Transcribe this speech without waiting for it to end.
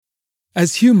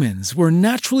As humans, we're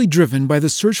naturally driven by the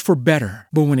search for better.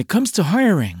 But when it comes to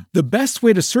hiring, the best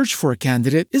way to search for a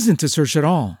candidate isn't to search at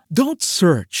all. Don't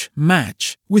search,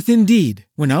 match with Indeed.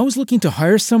 When I was looking to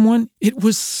hire someone, it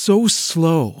was so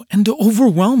slow and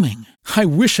overwhelming. I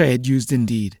wish I had used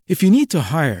Indeed. If you need to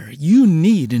hire, you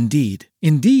need Indeed.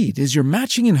 Indeed is your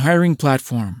matching and hiring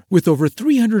platform with over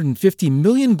 350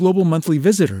 million global monthly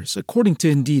visitors, according to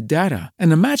Indeed data,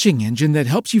 and a matching engine that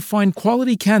helps you find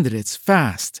quality candidates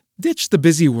fast. Ditch the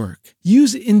busy work.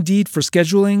 Use Indeed for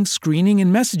scheduling, screening,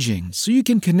 and messaging so you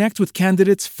can connect with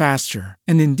candidates faster.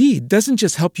 And Indeed doesn't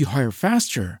just help you hire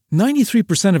faster.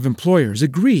 93% of employers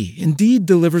agree Indeed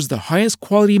delivers the highest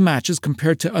quality matches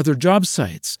compared to other job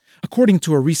sites, according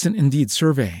to a recent Indeed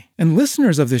survey. And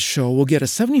listeners of this show will get a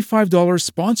 $75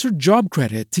 sponsored job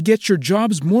credit to get your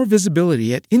jobs more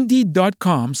visibility at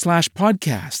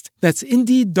Indeed.com/podcast. That's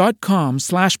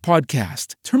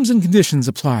Indeed.com/podcast. Terms and conditions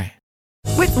apply.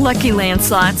 With Lucky Land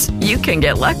Slots, you can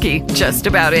get lucky just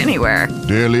about anywhere.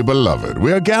 Dearly beloved,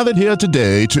 we are gathered here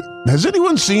today to... Has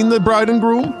anyone seen the bride and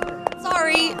groom?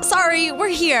 Sorry, we're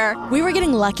here. We were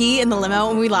getting lucky in the limo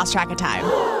and we lost track of time.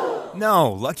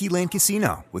 No, Lucky Land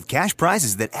Casino, with cash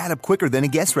prizes that add up quicker than a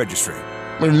guest registry.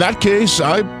 In that case,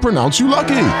 I pronounce you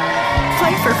lucky.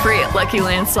 Play for free at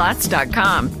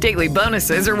LuckyLandSlots.com. Daily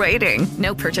bonuses are waiting.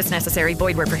 No purchase necessary.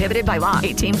 Void where prohibited by law.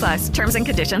 18+. Terms and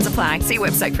conditions apply. See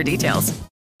website for details.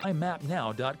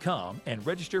 MyMapNow.com and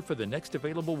register for the next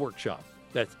available workshop.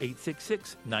 That's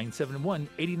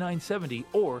 866-971-8970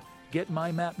 or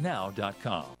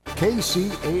getmymapnow.com.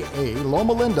 KCAA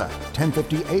Loma Linda,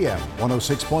 1050 AM,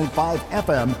 106.5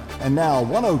 FM, and now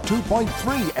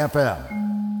 102.3 FM.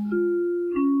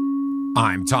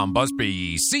 I'm Tom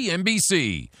Busby,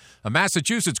 CNBC. A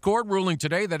Massachusetts court ruling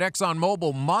today that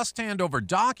ExxonMobil must hand over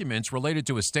documents related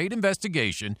to a state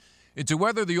investigation into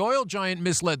whether the oil giant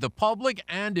misled the public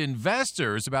and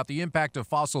investors about the impact of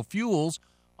fossil fuels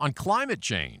on climate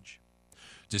change.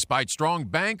 Despite strong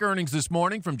bank earnings this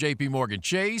morning from J.P. Morgan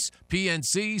Chase,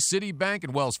 PNC, Citibank,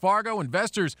 and Wells Fargo,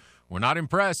 investors were not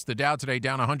impressed. The Dow today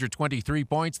down 123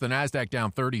 points, the Nasdaq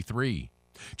down 33.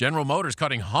 General Motors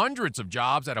cutting hundreds of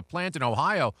jobs at a plant in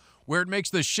Ohio where it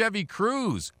makes the Chevy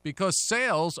Cruze because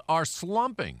sales are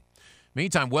slumping.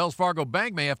 Meantime, Wells Fargo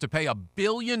Bank may have to pay $1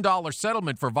 billion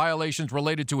settlement for violations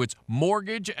related to its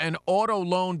mortgage and auto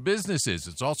loan businesses.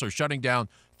 It's also shutting down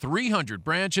 300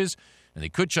 branches, and they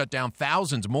could shut down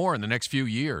thousands more in the next few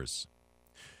years.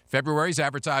 February's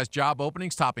advertised job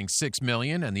openings topping 6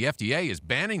 million, and the FDA is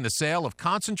banning the sale of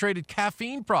concentrated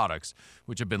caffeine products,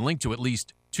 which have been linked to at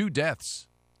least 2 deaths.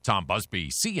 Tom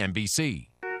Busby, CNBC.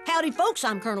 Howdy, folks.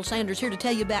 I'm Colonel Sanders here to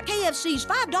tell you about KFC's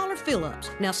 $5 fill-ups.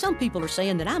 Now, some people are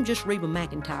saying that I'm just Reba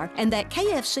McEntire and that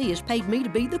KFC has paid me to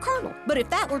be the Colonel. But if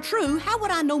that were true, how would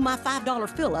I know my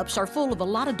 $5 fill-ups are full of a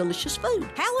lot of delicious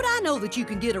food? How would I know that you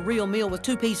can get a real meal with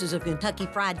 2 pieces of Kentucky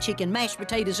Fried Chicken, mashed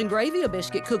potatoes and gravy, a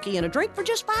biscuit, cookie, and a drink for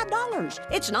just $5?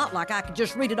 It's not like I could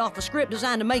just read it off a script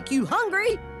designed to make you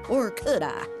hungry. Or could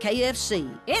I? KFC.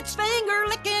 It's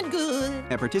finger-licking good.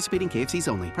 At participating KFCs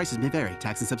only. Prices may vary.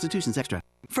 Tax and substitutions extra.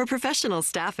 For professional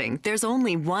staffing, there's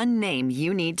only one name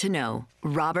you need to know.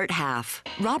 Robert Half.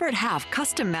 Robert Half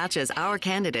custom matches our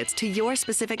candidates to your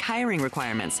specific hiring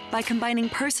requirements by combining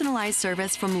personalized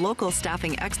service from local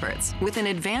staffing experts with an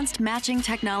advanced matching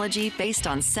technology based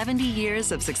on 70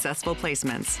 years of successful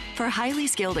placements. For highly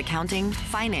skilled accounting,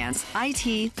 finance,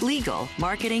 IT, legal,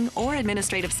 marketing, or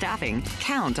administrative staffing,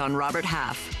 count on Robert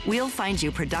Half. We'll find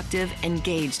you productive,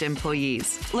 engaged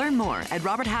employees. Learn more at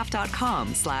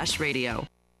roberthalf.com/radio.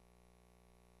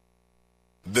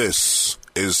 This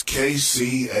is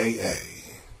KCAA.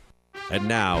 And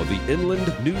now, the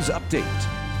Inland News Update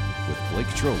with Blake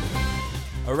Trolley.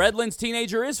 A Redlands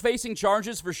teenager is facing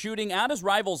charges for shooting at his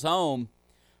rival's home.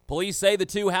 Police say the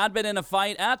two had been in a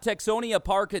fight at Texonia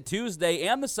Park Tuesday,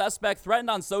 and the suspect threatened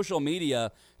on social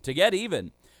media to get even.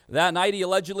 That night, he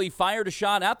allegedly fired a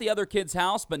shot at the other kid's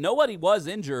house, but nobody was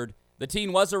injured. The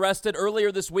teen was arrested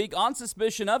earlier this week on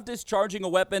suspicion of discharging a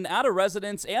weapon at a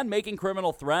residence and making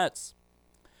criminal threats.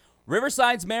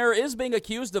 Riverside's mayor is being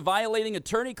accused of violating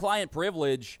attorney-client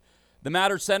privilege. The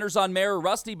matter centers on Mayor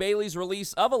Rusty Bailey's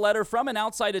release of a letter from an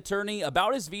outside attorney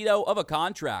about his veto of a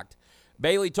contract.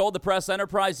 Bailey told the Press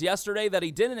Enterprise yesterday that he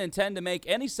didn't intend to make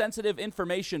any sensitive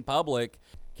information public.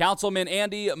 Councilman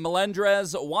Andy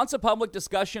Melendrez wants a public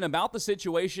discussion about the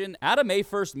situation at a May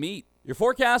 1st meet. Your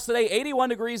forecast today, 81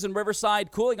 degrees in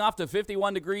Riverside, cooling off to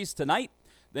 51 degrees tonight,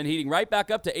 then heating right back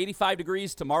up to 85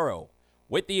 degrees tomorrow.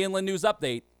 With the Inland News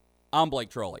Update, I'm Blake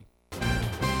Trolley.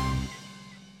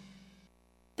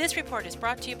 This report is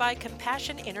brought to you by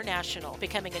Compassion International.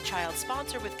 Becoming a child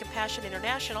sponsor with Compassion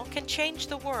International can change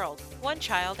the world, one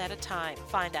child at a time.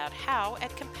 Find out how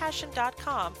at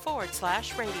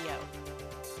compassion.com/radio.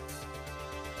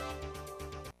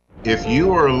 If you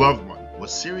or a loved one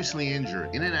was seriously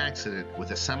injured in an accident with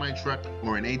a semi-truck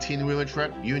or an 18-wheeler truck,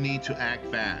 you need to act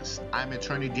fast. I'm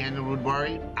attorney Daniel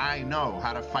Rudbari. I know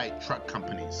how to fight truck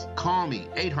companies. Call me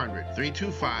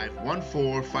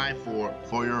 800-325-1454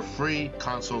 for your free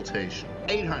consultation.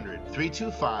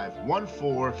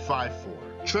 800-325-1454.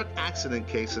 Truck accident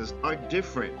cases are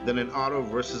different than an auto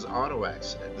versus auto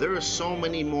accident. There are so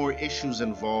many more issues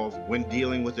involved when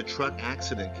dealing with a truck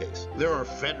accident case. There are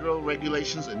federal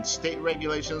regulations and state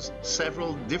regulations,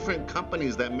 several different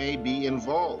companies that may be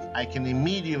involved. I can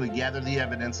immediately gather the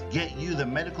evidence, get you the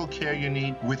medical care you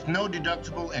need with no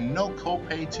deductible and no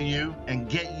copay to you, and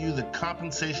get you the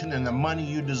compensation and the money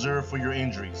you deserve for your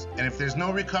injuries. And if there's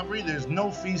no recovery, there's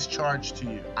no fees charged to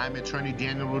you. I'm attorney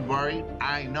Daniel Rudbari.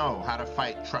 I know how to fight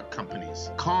truck companies.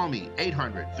 Call me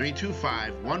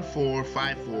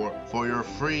 800-325-1454 for your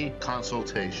free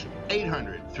consultation.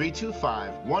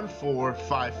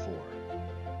 800-325-1454.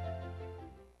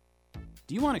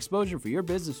 Do you want exposure for your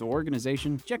business or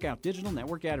organization? Check out Digital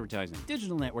Network Advertising.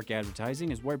 Digital Network Advertising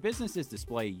is where businesses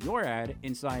display your ad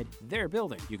inside their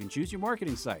building. You can choose your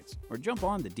marketing sites or jump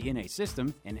on the DNA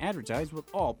system and advertise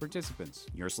with all participants.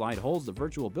 Your slide holds the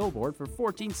virtual billboard for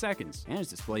 14 seconds and is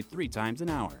displayed 3 times an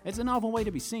hour. It's a novel way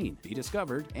to be seen, be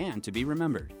discovered, and to be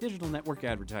remembered. Digital Network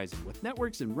Advertising with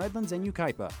networks in Redlands and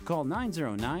Yucaipa. Call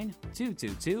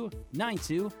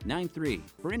 909-222-9293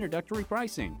 for introductory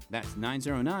pricing. That's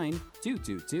 909-222-9293.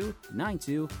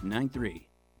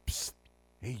 Psst.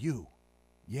 Hey, you.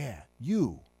 Yeah,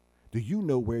 you. Do you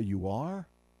know where you are?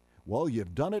 Well,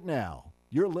 you've done it now.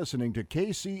 You're listening to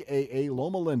KCAA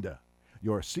Loma Linda,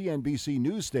 your CNBC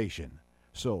news station.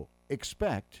 So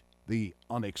expect the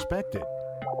unexpected.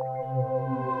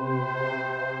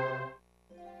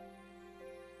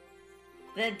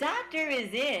 The doctor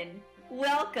is in.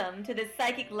 Welcome to the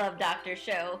Psychic Love Doctor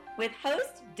Show with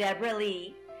host Deborah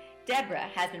Lee. Deborah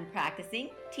has been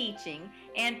practicing, teaching,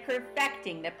 and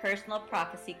perfecting the personal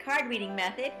prophecy card reading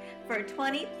method for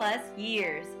 20 plus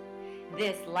years.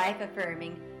 This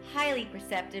life-affirming, highly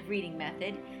perceptive reading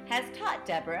method has taught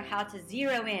Deborah how to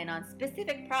zero in on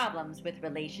specific problems with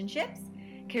relationships,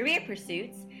 career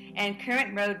pursuits, and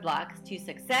current roadblocks to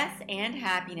success and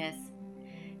happiness.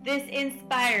 This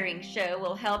inspiring show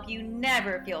will help you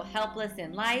never feel helpless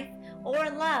in life or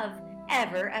love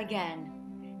ever again.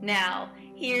 Now,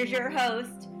 here's your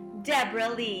host, Deborah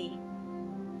Lee.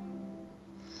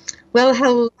 Well,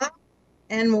 hello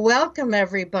and welcome,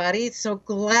 everybody. So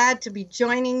glad to be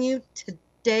joining you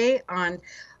today on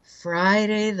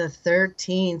Friday the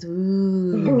 13th.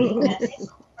 Ooh.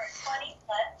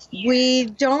 We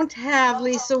don't have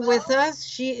Lisa with us.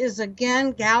 She is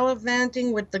again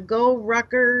gallivanting with the Go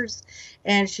Ruckers,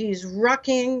 and she's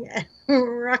rucking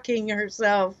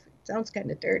herself. Sounds kind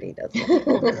of dirty, doesn't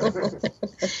it?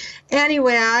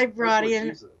 Anyway, I brought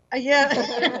in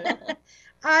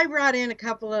I brought in a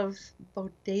couple of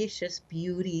bodacious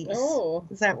beauties. Oh,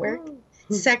 does that work?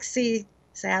 Sexy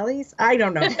Sally's? I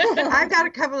don't know. I've got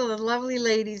a couple of lovely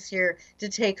ladies here to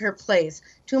take her place.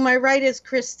 To my right is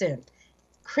Kristen.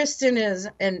 Kristen is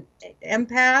an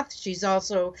empath. She's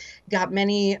also got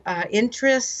many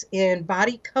interests in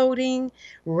body coding,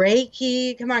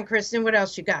 Reiki. Come on, Kristen, what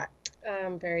else you got?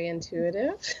 Very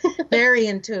intuitive. Very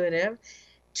intuitive.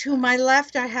 To my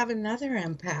left, I have another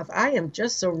empath. I am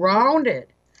just surrounded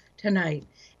tonight.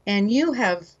 And you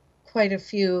have quite a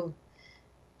few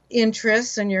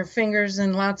interests and your fingers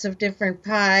in lots of different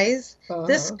pies. Uh-huh.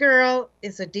 This girl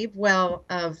is a deep well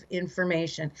of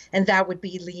information, and that would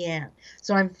be Leanne.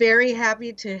 So I'm very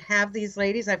happy to have these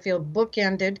ladies. I feel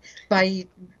bookended by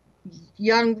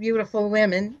young, beautiful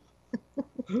women.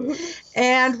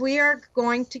 And we are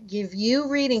going to give you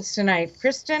readings tonight.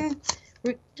 Kristen,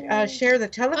 share the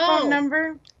telephone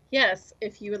number. Yes,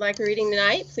 if you would like a reading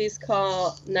tonight, please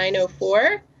call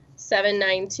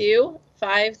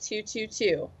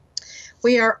 904-792-5222.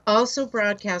 We are also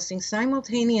broadcasting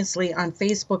simultaneously on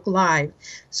Facebook Live.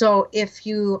 So if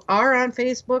you are on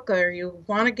Facebook or you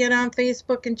want to get on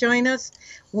Facebook and join us,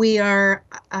 we are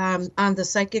on the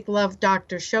Psychic Love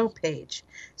Doctor Show page.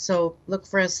 So look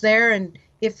for us there. And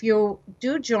if you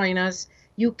do join us,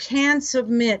 you can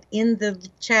submit in the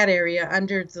chat area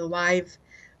under the live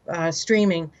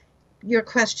streaming your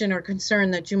question or concern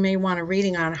that you may want a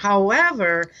reading on.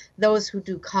 However, those who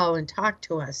do call and talk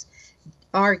to us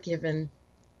are given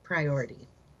priority.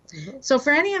 Mm-hmm. So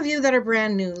for any of you that are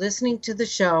brand new listening to the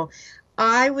show,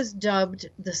 I was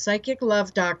dubbed the Psychic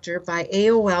Love Doctor by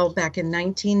AOL back in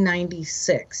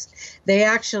 1996. They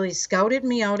actually scouted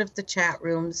me out of the chat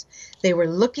rooms. They were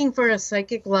looking for a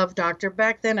Psychic Love Doctor.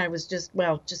 Back then I was just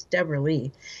Deborah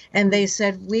Lee. And they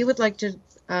said, we would like to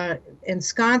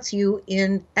ensconce you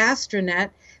in Astronet,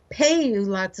 pay you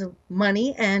lots of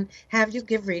money, and have you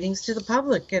give readings to the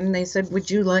public. And they said,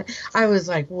 would you like? I was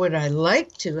like, would I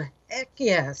like to? Heck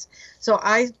yes. So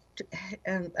I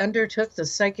undertook the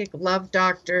Psychic Love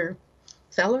Doctor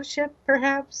fellowship,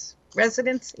 perhaps,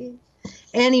 residency.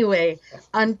 Anyway,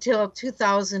 until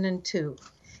 2002.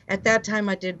 At that time,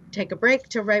 I did take a break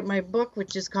to write my book,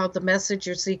 which is called The Message,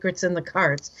 Your Secrets in the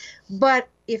Cards. But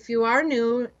if you are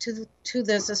new to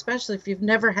this, especially if you've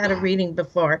never had a reading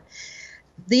before,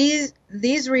 these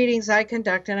readings I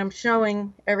conduct, and I'm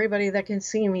showing everybody that can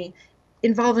see me,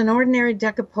 involve an ordinary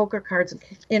deck of poker cards.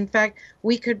 In fact,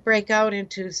 we could break out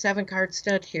into 7-card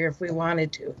stud here if we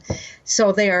wanted to.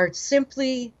 So they are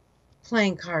simply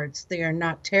playing cards. They are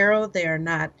not tarot. They are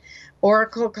not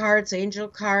oracle cards, angel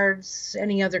cards,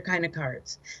 any other kind of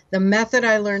cards. The method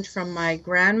I learned from my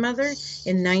grandmother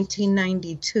in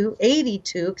 1982,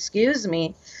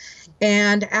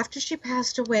 and after she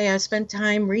passed away, I spent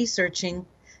time researching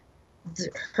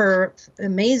her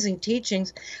amazing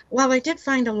teachings. While I did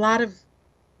find a lot of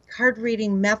card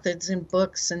reading methods in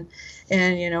books and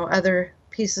other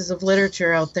pieces of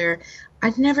literature out there,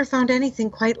 I'd never found anything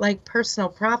quite like personal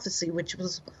prophecy, which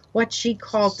was what she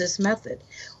called this method.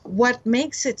 What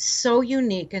makes it so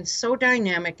unique and so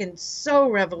dynamic and so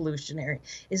revolutionary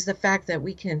is the fact that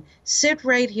we can sit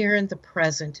right here in the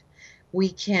present. We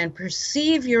can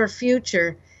perceive your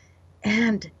future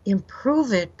and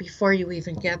improve it before you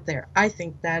even get there. I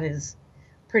think that is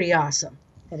pretty awesome.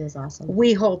 It is awesome.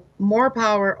 We hold more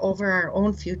power over our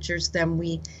own futures than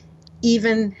we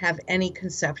even have any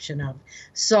conception of.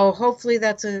 So hopefully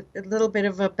that's a little bit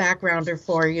of a backgrounder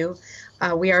for you.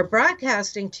 We are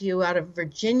broadcasting to you out of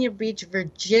Virginia Beach,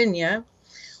 Virginia,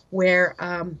 where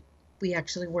we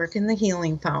actually work in the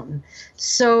Healing Fountain.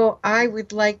 So I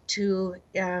would like to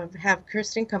have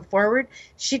Kirsten come forward.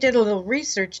 She did a little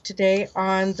research today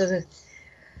on the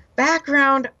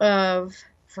background of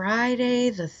Friday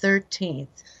the 13th.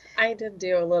 I did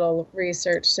do a little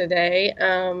research today.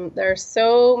 There are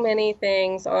so many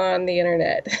things on the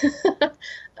internet.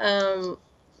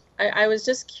 I was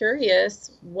just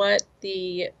curious what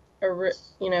the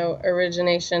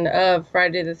origination of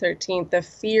Friday the 13th, the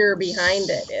fear behind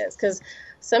it is, because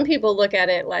some people look at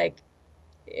it like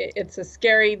it's a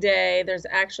scary day. There's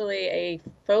actually a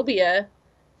phobia,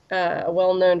 a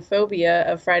well-known phobia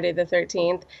of Friday the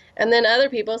 13th, and then other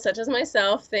people, such as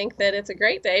myself, think that it's a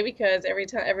great day because every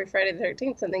Friday the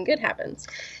 13th something good happens.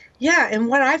 Yeah, and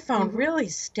what I found really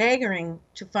staggering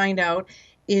to find out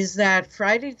is that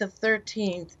Friday the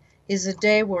 13th is a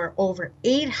day where over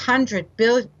 $800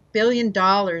 billion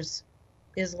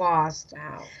is lost.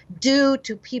 Wow. Due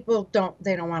to people don't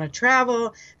want to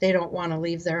travel, they don't want to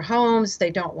leave their homes, they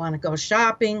don't want to go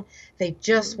shopping, they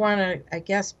just want to, I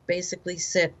guess, basically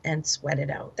sit and sweat it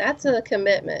out. That's a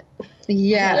commitment.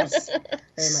 Yes.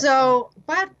 So,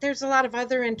 but there's a lot of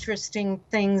other interesting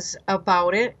things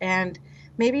about it, and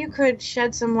maybe you could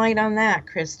shed some light on that,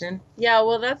 Kristen. Yeah,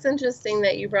 well, that's interesting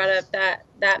that you brought up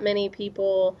that many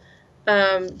people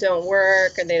don't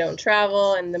work or they don't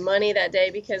travel and the money that day,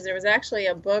 because there was actually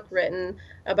a book written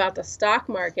about the stock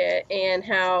market and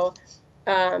how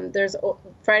there's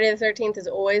Friday the 13th is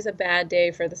always a bad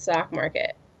day for the stock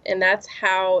market, and that's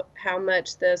how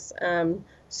much this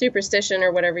superstition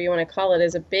or whatever you want to call it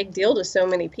is a big deal to so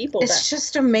many people. It's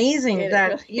just amazing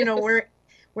that really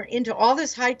we're into all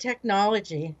this high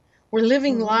technology. We're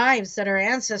living lives that our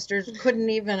ancestors couldn't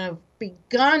even have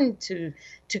begun to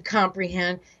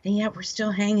comprehend, and yet we're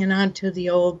still hanging on to the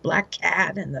old black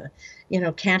cat and the,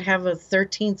 can't have a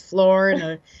 13th floor and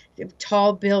a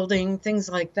tall building, things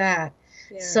like that.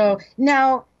 Yeah. So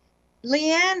now,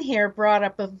 Leanne here brought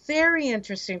up a very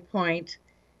interesting point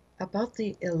about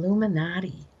the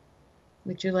Illuminati.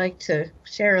 Would you like to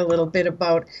share a little bit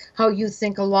about how you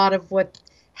think a lot of what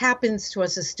happens to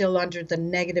us is still under the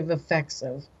negative effects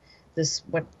of this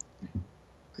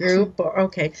group?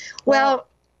 Okay. Well,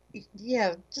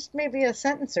 yeah, just maybe a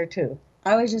sentence or two.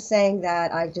 I was just saying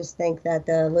that I just think that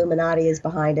the Illuminati is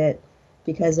behind it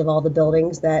because of all the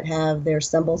buildings that have their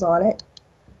symbols on it,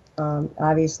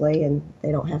 obviously, and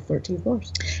they don't have 13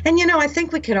 floors. And, I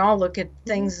think we can all look at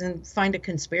things and find a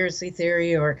conspiracy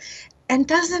theory, and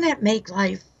doesn't it make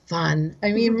life fun?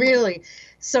 I mean, really.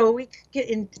 So we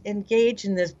could engage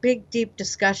in this big, deep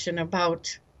discussion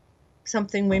about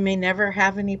something we may never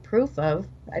have any proof of.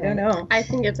 I don't know. I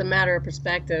think it's a matter of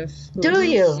perspective. Do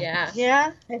you? Yeah.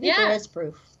 Yeah? I think there is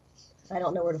proof. I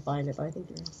don't know where to find it, but I think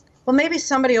there is. Well, maybe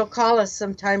somebody will call us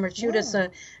sometime or shoot us an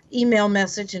email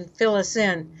message and fill us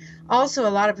in. Also,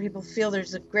 a lot of people feel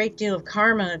there's a great deal of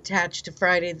karma attached to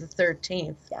Friday the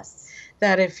 13th. Yes.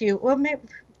 That if you, well, maybe,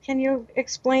 can you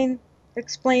explain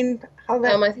how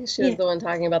that? I think she was the one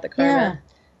talking about the karma. Yeah.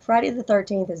 Friday the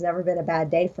 13th has never been a bad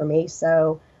day for me,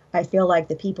 so I feel like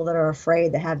the people that are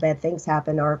afraid that have bad things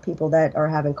happen are people that are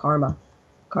having karma.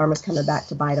 Karma's coming back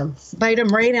to bite them. Bite them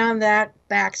right on that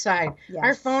backside. Yes.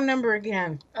 Our phone number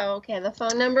again. Oh, okay. The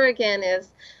phone number again is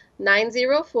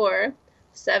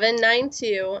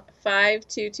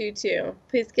 904-792-5222.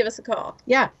 Please give us a call.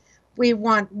 Yeah. We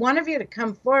want one of you to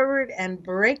come forward and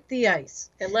break the ice.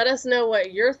 And let us know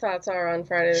what your thoughts are on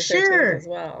Friday the 13th as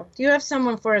well. Do you have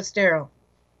someone for us, Daryl?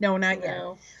 No, not yet.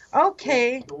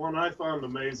 Okay. The one I found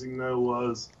amazing, though,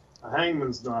 was a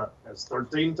hangman's knot. It has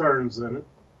 13 turns in it,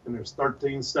 and there's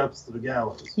 13 steps to the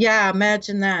gallows. Yeah,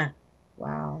 imagine that.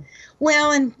 Wow.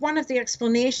 Well, and one of the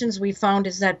explanations we found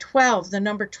is that 12, the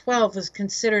number 12, is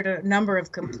considered a number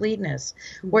of completeness,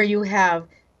 where you have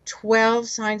 12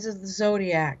 signs of the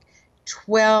zodiac,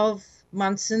 12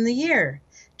 months in the year,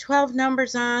 12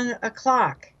 numbers on a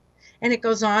clock. And it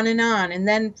goes on. And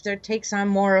then it takes on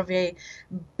more of a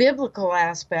biblical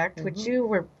aspect, which you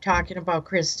were talking about,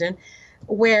 Kristen,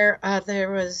 where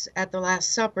there was, at the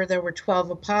Last Supper, there were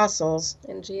 12 apostles.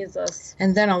 And Jesus.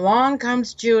 And then along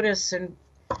comes Judas and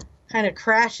kind of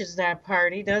crashes that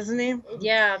party, doesn't he?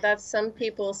 Yeah, that's, some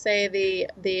people say the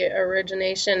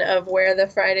origination of where the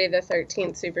Friday the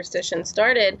 13th superstition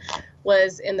started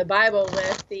was in the Bible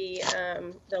with the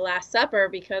Last Supper,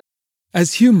 because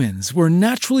As humans, we're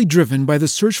naturally driven by the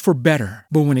search for better.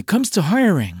 But when it comes to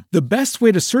hiring, the best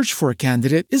way to search for a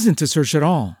candidate isn't to search at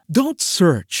all. Don't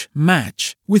search,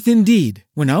 match with Indeed.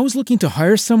 When I was looking to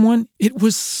hire someone, it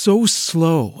was so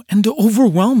slow and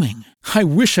overwhelming. I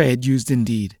wish I had used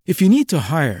Indeed. If you need to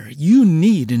hire, you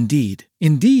need Indeed.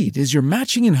 Indeed is your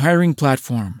matching and hiring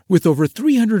platform with over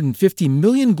 350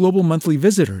 million global monthly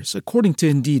visitors, according to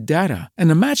Indeed data, and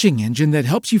a matching engine that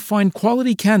helps you find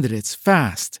quality candidates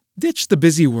fast. Ditch the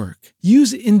busy work.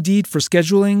 Use Indeed for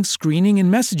scheduling, screening,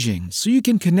 and messaging so you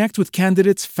can connect with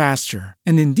candidates faster.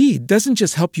 And Indeed doesn't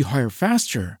just help you hire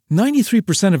faster.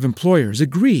 93% of employers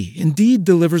agree Indeed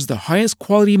delivers the highest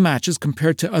quality matches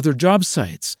compared to other job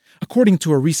sites, according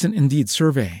to a recent Indeed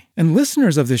survey. And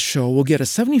listeners of this show will get a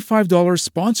 $75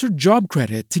 sponsored job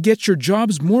credit to get your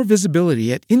jobs more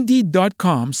visibility at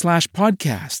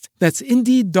Indeed.com/podcast. That's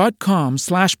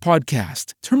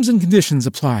Indeed.com/podcast. Terms and conditions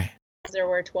apply. there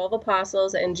were 12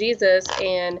 apostles and Jesus,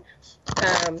 and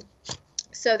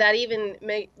so that even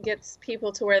gets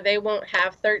people to where they won't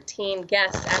have 13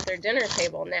 guests at their dinner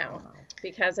table now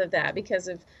because of that, because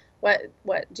of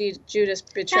what Judas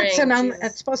betraying.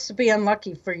 It's supposed to be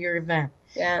unlucky for your event.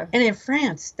 Yeah. And in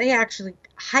France, they actually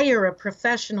hire a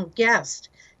professional guest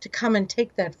to come and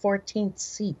take that 14th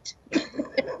seat.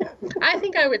 I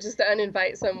think I would just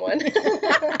uninvite someone.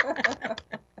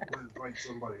 Invite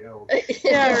somebody else.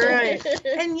 Yeah, right.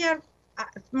 And yet,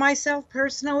 myself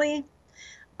personally,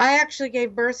 I actually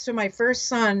gave birth to my first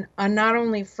son on not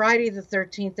only Friday the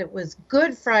 13th, it was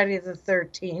Good Friday the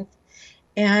 13th,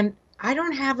 and I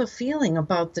don't have a feeling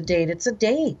about the date. It's a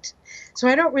date. So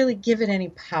I don't really give it any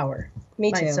power.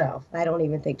 Me too. Myself. I don't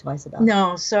even think twice about it.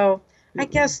 No, so I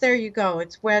guess there you go.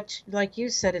 It's what, like you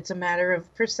said, it's a matter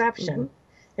of perception,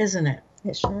 isn't it?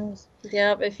 It sure is.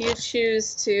 Yep. If you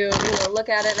choose to look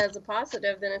at it as a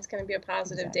positive, then it's going to be a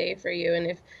positive day for you. And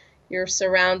if you're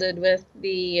surrounded with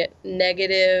the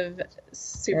negative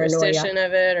superstition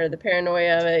of it or the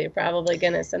paranoia of it, you're probably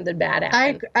going to something bad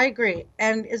happen. I agree.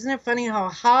 And isn't it funny how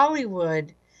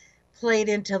Hollywood played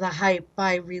into the hype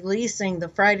by releasing the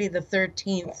Friday the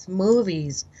 13th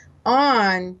movies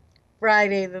on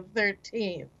Friday the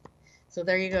 13th? So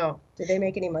there you go. Did they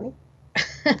make any money?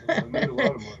 They made a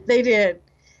lot of money. They did.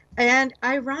 And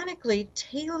ironically,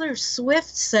 Taylor Swift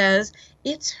says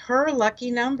it's her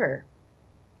lucky number.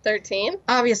 13?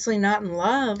 Obviously not in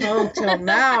love till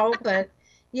now, but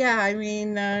yeah, I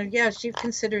mean, she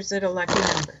considers it a lucky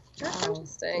number. That's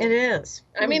interesting. It is.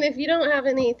 I mean, if you don't have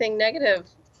anything negative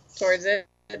towards it,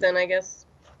 then I guess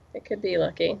it could be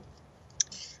lucky.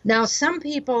 Now, some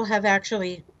people have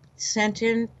actually sent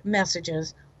in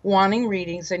messages wanting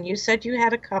readings, and you said you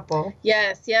had a couple.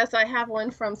 Yes, I have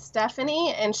one from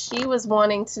Stephanie, and she was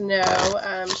wanting to know,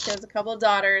 she has a couple of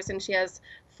daughters, and she has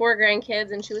 4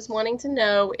 grandkids, and she was wanting to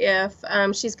know if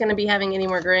she's going to be having any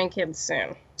more grandkids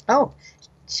soon. Oh,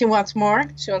 She wants more?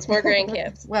 She wants more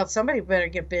grandkids. Well, somebody better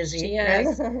get busy. She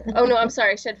has. Right? Oh, no, I'm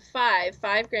sorry. She had five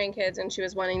grandkids, and she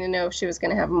was wanting to know if she was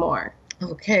going to have more.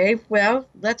 Okay, well,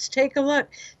 let's take a look.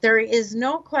 There is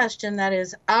no question that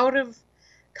is out of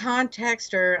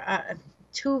context or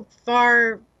too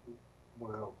far.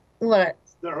 Well, what?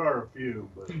 There are a few,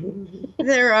 but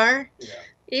there are. Yeah.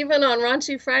 Even on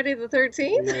Raunchy Friday the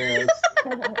 13th. Yes.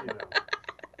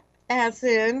 As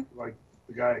in. Like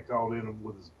the guy that called in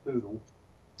with his poodle.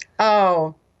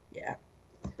 Oh, yeah.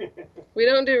 We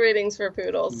don't do readings for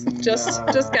poodles. Just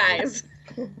guys.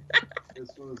 This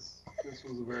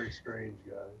was a very strange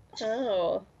guy.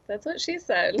 Oh, that's what she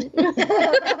said.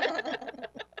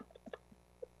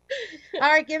 All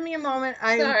right, give me a moment.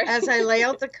 As I lay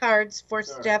out the cards for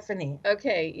Stephanie.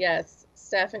 Okay, yes,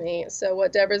 Stephanie. So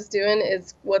what Deborah's doing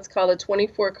is what's called a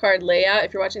 24-card layout.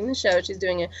 If you're watching the show, she's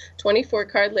doing a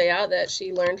 24-card layout that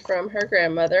she learned from her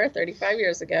grandmother 35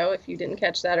 years ago, if you didn't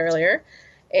catch that earlier.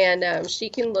 And she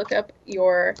can look up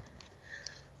your,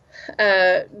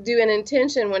 do an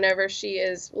intention whenever she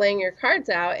is laying your cards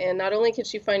out. And not only can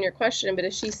she find your question, but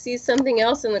if she sees something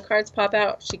else and the cards pop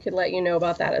out, she could let you know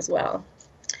about that as well.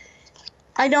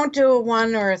 I don't do a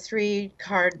 1 or a 3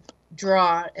 card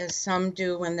draw as some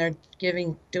do when they're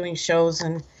doing shows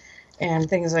and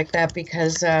things like that,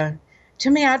 because to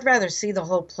me, I'd rather see the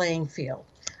whole playing field.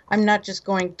 I'm not just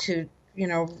going to,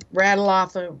 rattle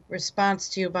off a response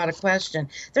to you about a question.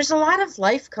 There's a lot of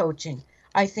life coaching,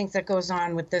 I think, that goes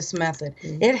on with this method.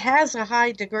 Mm-hmm. It has a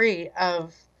high degree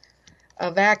of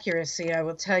accuracy, I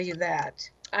will tell you that.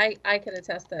 I could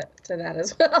attest to that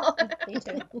as well.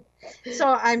 So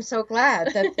I'm so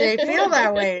glad that they feel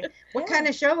that way. What kind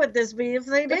of show would this be if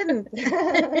they didn't?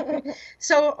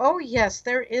 So, oh yes,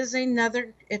 there is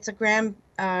another. It's a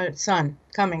grandson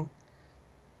coming.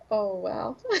 Oh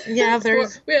wow. Yeah,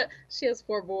 there's. She has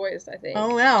 4 boys, I think.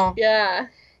 Oh well. Yeah.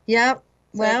 Yep.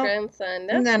 So well, grandson.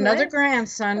 That's another nice.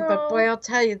 grandson, but boy, I'll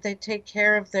tell you, they take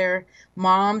care of their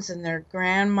moms and their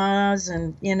grandmas,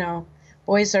 and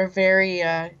boys are very,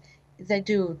 they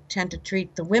do tend to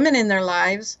treat the women in their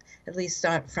lives, at least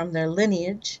from their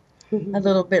lineage, a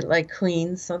little bit like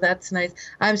queens, so that's nice.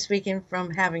 I'm speaking from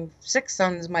having 6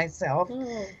 sons myself,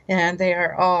 and they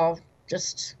are all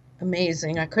just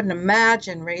amazing. I couldn't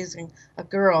imagine raising a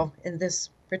girl in this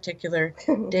particular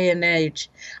day and age.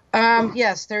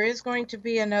 Yes, there is going to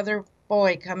be another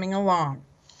boy coming along.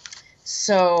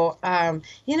 So,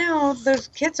 those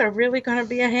kids are really going to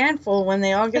be a handful when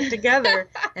they all get together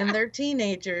and they're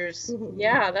teenagers.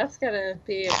 Yeah, that's going to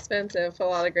be expensive, a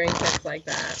lot of grandkids like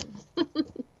that.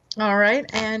 All right.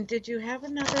 And did you have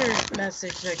another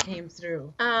message that came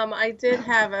through? I did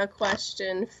have a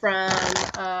question from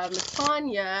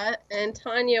Tanya, and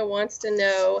Tanya wants to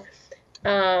know,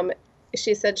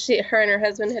 she said her and her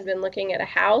husband had been looking at a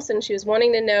house, and she was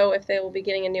wanting to know if they will be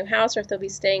getting a new house or if they'll be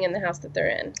staying in the house that they're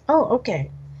in. Oh,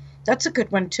 okay. That's a good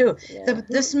one, too. Yeah.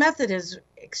 This method is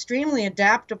extremely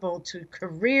adaptable to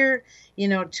career,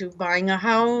 to buying a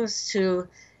house,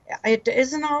 it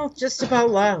isn't all just about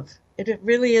love. It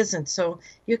really isn't. So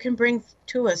you can bring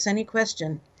to us any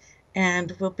question,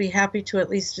 and we'll be happy to at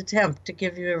least attempt to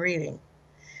give you a reading.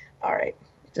 All right.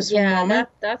 Just one moment.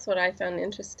 That's what I found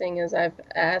interesting is I've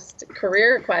asked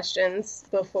career questions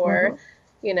before.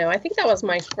 Mm-hmm. I think that was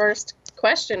my first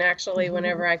question, actually,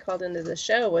 whenever I called into the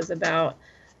show, was about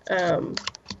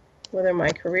whether my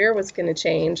career was going to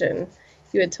change. And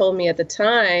you had told me at the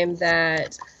time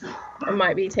that I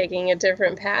might be taking a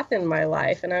different path in my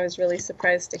life, and I was really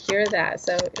surprised to hear that.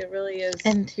 So it really is.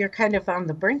 And you're kind of on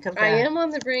the brink of that. I am on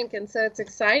the brink, and so it's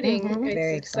exciting. Mm-hmm. It's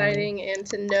Very exciting, and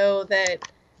to know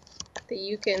that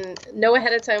you can know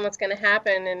ahead of time what's going to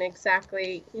happen and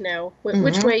exactly,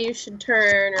 which way you should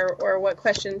turn or what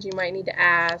questions you might need to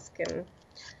ask, and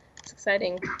it's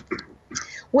exciting.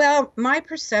 Well, my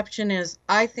perception is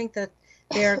I think that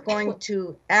they're going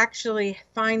to actually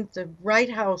find the right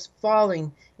house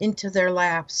falling into their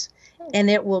laps, and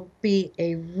it will be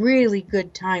a really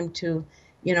good time to,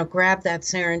 grab that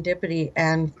serendipity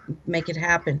and make it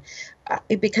happen.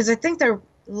 Because I think they're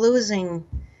losing,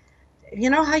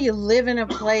 how you live in a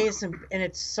place and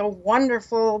it's so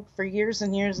wonderful for years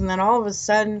and years, and then all of a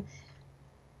sudden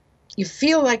you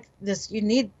feel like you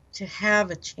need to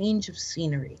have a change of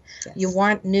scenery. Yes. You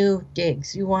want new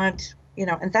digs. You want,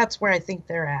 and that's where I think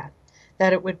they're at,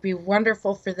 that it would be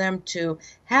wonderful for them to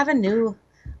have a new,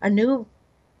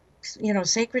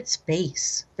 sacred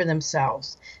space for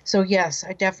themselves. So yes,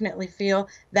 I definitely feel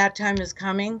that time is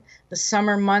coming. The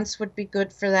summer months would be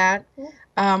good for that.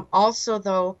 Also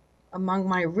though, among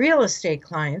my real estate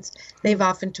clients, they've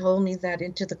often told me that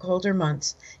into the colder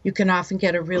months, you can often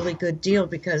get a really good deal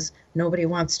because nobody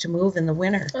wants to move in the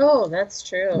winter. Oh, that's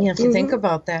true. You have to think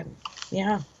about that.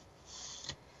 Yeah.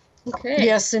 Okay.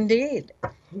 Yes, indeed.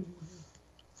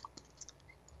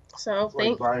 So It's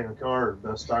like buying a car.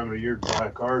 Best time of year to buy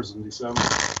a car is in December.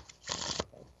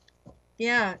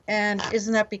 Yeah, and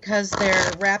isn't that because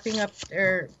they're wrapping up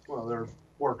their... Well, they're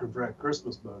working for that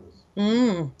Christmas bonus.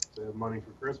 They have money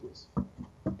for Christmas.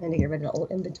 And to get rid of the old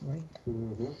inventory.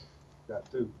 That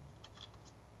too.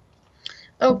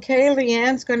 Okay,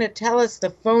 Leanne's going to tell us the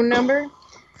phone number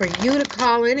for you to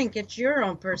call in and get your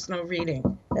own personal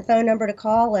reading. The phone number to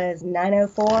call is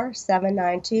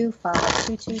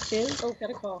 904-792-5222. Oh, got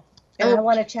a call. And I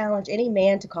want to challenge any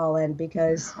man to call in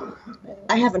because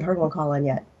I haven't heard one call in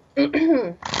yet.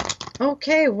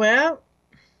 Okay, well.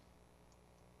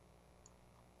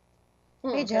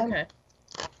 Hey, Jen. Okay.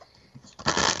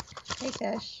 Hey,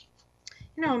 Fish.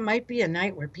 You know, it might be a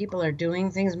night where people are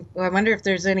doing things. I wonder if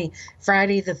there's any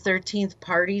Friday the 13th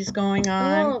parties going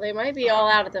on. Oh, they might be all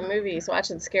out at the movies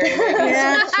watching scary movies.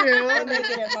 Yeah, true. They're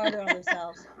making it harder on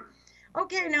themselves.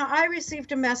 Okay, now I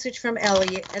received a message from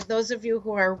Ellie. And those of you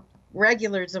who are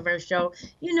regulars of our show,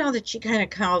 you know that she kind of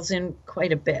calls in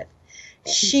quite a bit.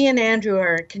 She and Andrew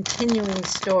are a continuing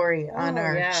story on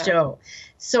our show.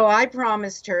 So I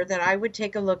promised her that I would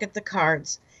take a look at the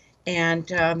cards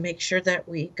and make sure that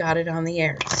we got it on the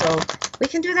air. So we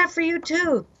can do that for you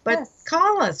too. But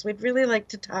call us. We'd really like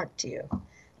to talk to you.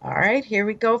 All right, here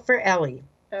we go for Ellie.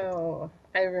 Oh,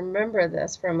 I remember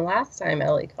this from last time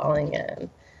Ellie calling in.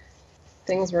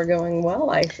 Things were going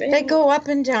well, I think. They go up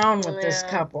and down with this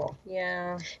couple.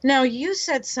 Yeah. Now, you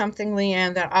said something,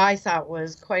 Leanne, that I thought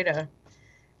was quite a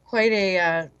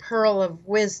pearl of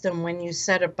wisdom when you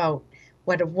said about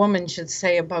what a woman should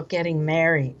say about getting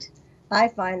married. I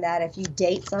find that if you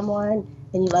date someone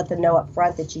and you let them know up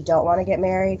front that you don't want to get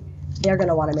married, they're going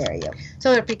to want to marry you.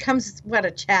 So it becomes, what,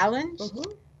 a challenge?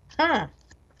 Huh.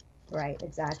 Right,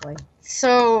 exactly.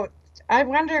 So I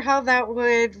wonder how that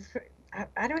would,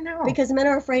 I don't know. Because men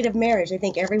are afraid of marriage. They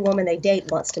think every woman they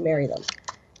date wants to marry them.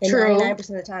 And True. 99% of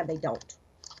the time, they don't.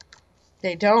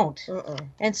 They don't.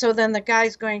 And so then the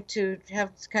guy's going to have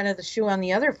kind of the shoe on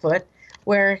the other foot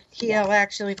where he'll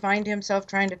actually find himself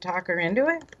trying to talk her into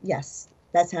it? Yes.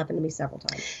 That's happened to me several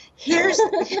times. Here's,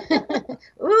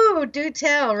 ooh, do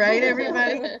tell, right,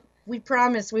 everybody? We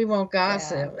promise we won't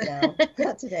gossip. Yeah, no,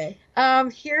 not today.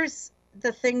 Here's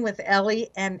the thing with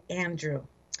Ellie and Andrew.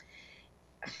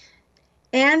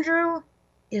 Andrew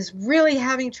is really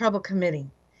having trouble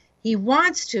committing. He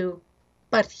wants to,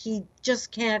 but he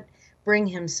just can't bring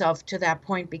himself to that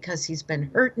point because he's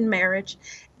been hurt in marriage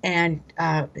and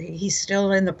he's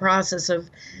still in the process of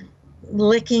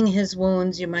licking his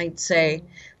wounds, you might say.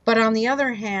 But on the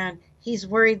other hand, he's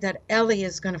worried that Ellie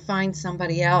is going to find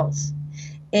somebody else.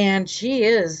 And she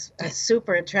is a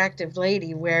super attractive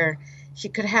lady where she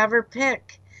could have her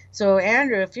pick. So,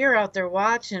 Andrew, if you're out there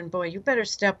watching, boy, you better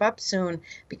step up soon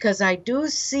because I do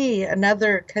see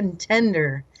another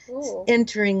contender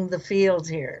entering the field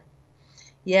here.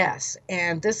 Yes,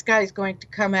 and this guy's going to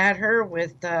come at her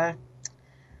with,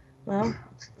 well,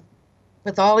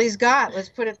 with all he's got. Let's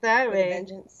put it that way.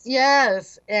 Vengeance.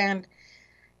 Yes, and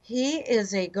he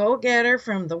is a go-getter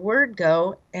from the word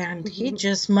go, and he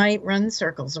just might run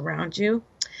circles around you.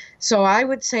 So I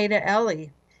would say to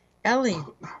Ellie,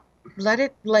 let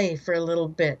it lay for a little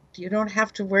bit. You don't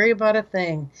have to worry about a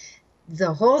thing.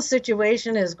 The whole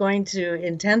situation is going to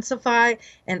intensify,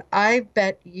 and I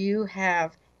bet you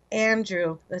have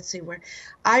Andrew, let's see where,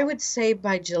 I would say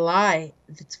by July,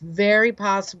 it's very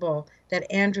possible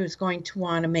that Andrew's going to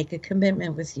want to make a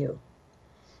commitment with you.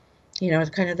 You know, it's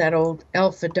kind of that old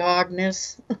alpha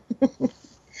dogness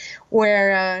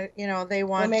where, you know, they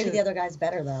want Well, maybe to... the other guy's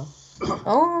better, though.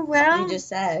 Oh, well. You just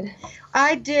said.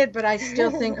 I did, but I still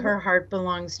think her heart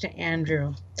belongs to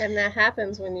Andrew. And that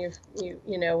happens when you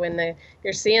know, when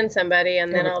you're seeing somebody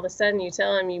and then all of a sudden you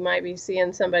tell them you might be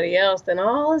seeing somebody else, then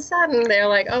all of a sudden they're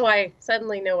like, oh, I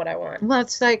suddenly know what I want. Well,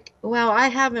 it's like, well, I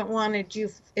haven't wanted you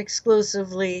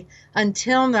exclusively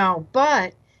until now,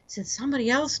 but since somebody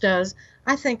else does,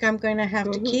 I think I'm going to have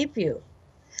to keep you.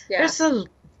 Yeah.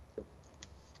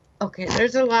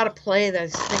 There's a lot of play that I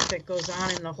think that goes on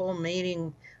in the whole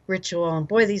mating ritual. And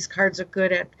boy, these cards are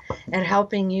good at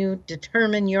helping you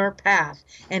determine your path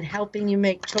and helping you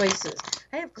make choices.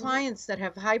 I have clients that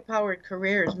have high-powered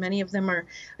careers. Many of them are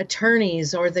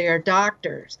attorneys or they are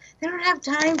doctors. They don't have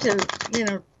time to, you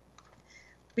know,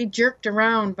 be jerked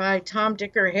around by Tom,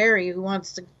 Dick, or Harry who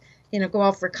wants to, you know, go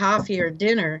out for coffee or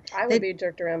dinner. I would be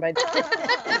jerked around by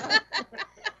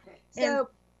So,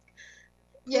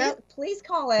 Please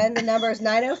call in. The number is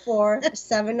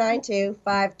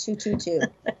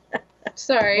 904-792-5222.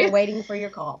 Sorry. We're waiting for your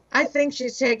call. I think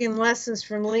she's taking lessons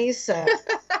from Lisa.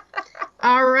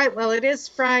 All right. Well, it is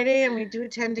Friday, and we do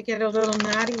tend to get a little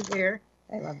naughty here.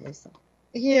 I love Lisa.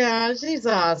 Yeah, she's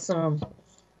awesome.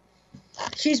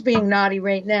 She's being naughty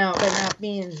right now, but not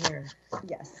being here.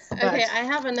 Yes. Okay, I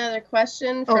have another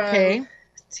question from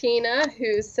Tina,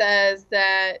 who says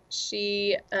that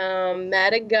she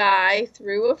met a guy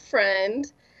through a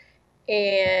friend,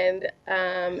 and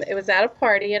it was at a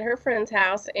party at her friend's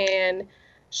house, and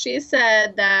she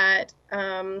said that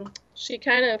she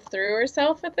kind of threw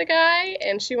herself at the guy,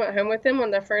 and she went home with him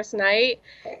on the first night,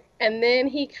 and then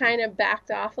he kind of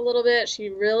backed off a little bit. She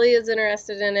really is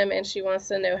interested in him, and she wants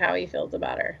to know how he feels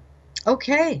about her.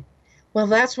 Okay. Well,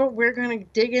 that's what we're going to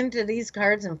dig into these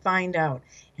cards and find out.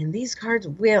 And these cards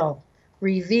will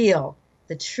reveal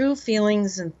the true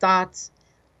feelings and thoughts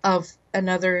of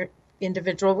another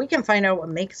individual. We can find out what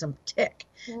makes them tick.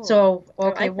 Oh, So, I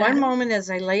okay, like one that. moment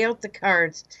as I lay out the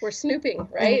cards. We're snooping,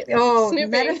 right? And, Snooping.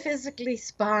 metaphysically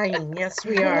spying. Yes,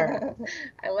 we are.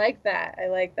 I like that. I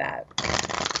like that.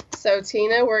 So,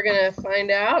 Tina, we're going to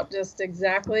find out just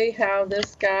exactly how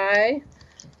this guy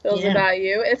feels about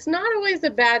you. It's not always a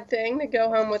bad thing to go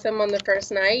home with him on the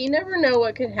first night. You never know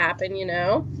what could happen, you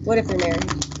know? What if they're married?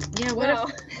 Yeah,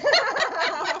 Well,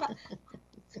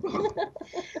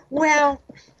 Well,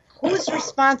 whose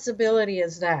responsibility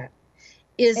is that?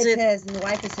 It's his. The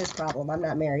wife is his problem. I'm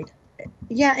not married.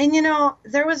 Yeah, and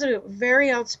there was a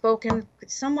very outspoken,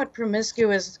 somewhat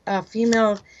promiscuous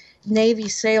female Navy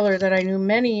sailor that I knew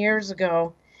many years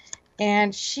ago,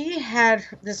 and she had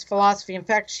this philosophy. In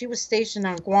fact, she was stationed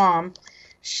on Guam.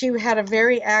 She had a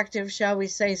very active, shall we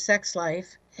say, sex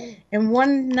life. And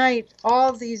one night,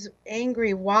 all these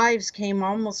angry wives came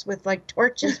almost with like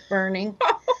torches burning.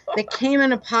 They came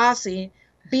in a posse,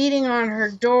 beating on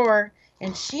her door,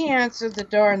 and she answered the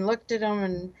door and looked at him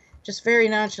and just very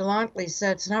nonchalantly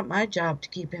said, "It's not my job to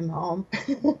keep him home."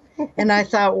 And I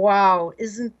thought, wow,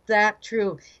 isn't that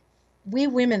true? We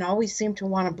women always seem to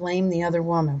want to blame the other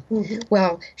woman.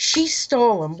 Well, she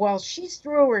stole him. Well, she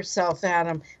threw herself at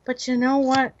him. But you know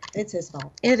what? It's his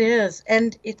fault. It is.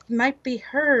 And it might be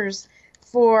hers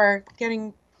for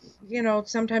getting,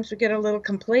 sometimes we get a little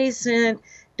complacent,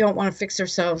 don't want to fix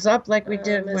ourselves up like we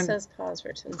did it when... says pause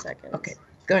for 10 seconds. Okay,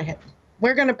 go ahead.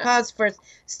 We're going to pause for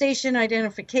station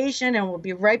identification, and we'll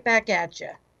be right back at you.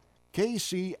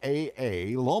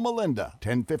 KCAA Loma Linda,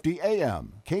 1050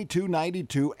 AM,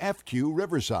 K292FQ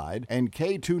Riverside, and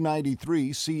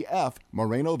K293CF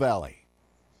Moreno Valley.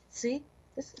 See?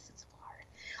 This is hard.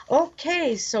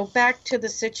 Okay, so back to the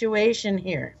situation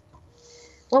here.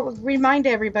 Well, remind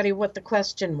everybody what the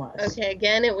question was. Okay,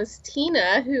 again, it was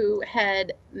Tina who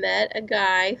had met a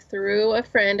guy through a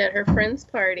friend at her friend's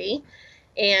party,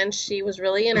 and she was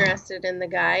really interested in the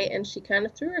guy, and she kind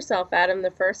of threw herself at him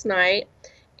the first night.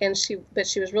 But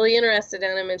she was really interested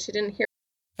in him, and she didn't hear.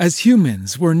 As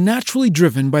humans, we're naturally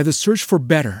driven by the search for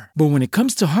better. But when it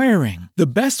comes to hiring, the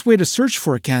best way to search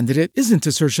for a candidate isn't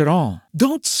to search at all.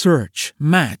 Don't search,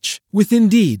 match with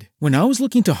Indeed. When I was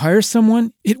looking to hire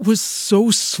someone, it was so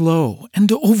slow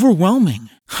and overwhelming.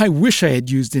 I wish I had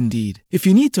used Indeed. If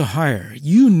you need to hire,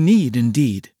 you need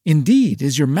Indeed. Indeed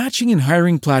is your matching and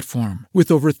hiring platform with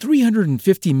over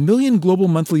 350 million global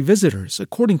monthly visitors,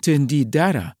 according to Indeed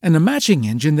data, and a matching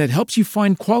engine that helps you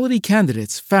find quality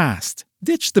candidates fast.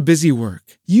 Ditch the busy work.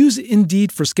 Use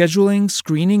Indeed for scheduling,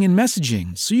 screening, and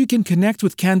messaging so you can connect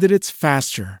with candidates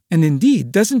faster. And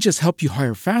Indeed doesn't just help you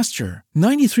hire faster.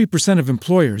 93% of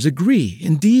employers agree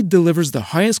Indeed delivers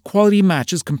the highest quality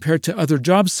matches compared to other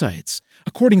job sites,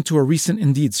 according to a recent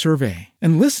Indeed survey.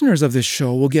 And listeners of this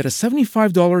show will get a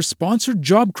 $75 sponsored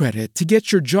job credit to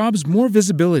get your jobs more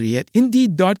visibility at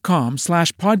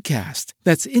Indeed.com/podcast.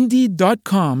 That's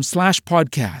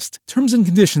Indeed.com/podcast. Terms and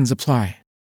conditions apply.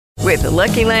 With the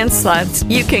Lucky Land Slots,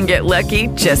 you can get lucky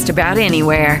just about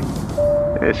anywhere.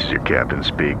 This is your captain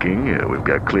speaking. We've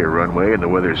got clear runway and the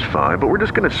weather's fine, but we're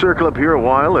just going to circle up here a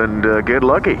while and get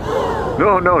lucky.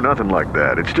 No, nothing like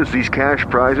that. It's just these cash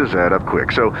prizes add up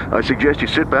quick. So I suggest you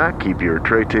sit back, keep your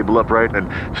tray table upright, and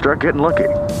start getting lucky.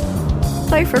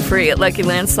 Play for free at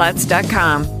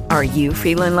LuckyLandSlots.com. Are you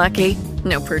feeling lucky?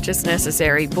 No purchase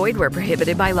necessary. Void where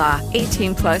prohibited by law.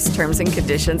 18+ terms and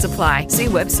conditions apply. See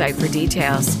website for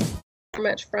details.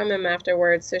 Much from him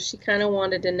afterwards, so she kind of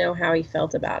wanted to know how he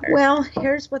felt about her. Well,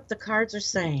 here's what the cards are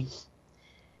saying.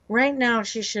 Right now,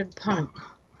 she should punt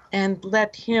and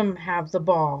let him have the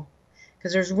ball,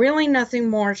 because there's really nothing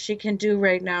more she can do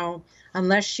right now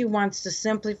unless she wants to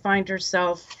simply find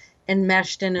herself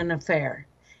enmeshed in an affair.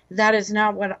 that is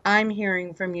not what I'm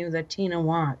hearing from you that Tina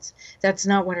wants. That's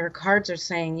not what her cards are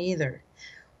saying either.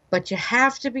 But you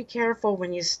have to be careful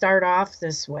when you start off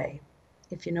this way,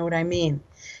 if you know what I mean.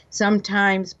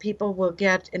 Sometimes people will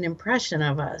get an impression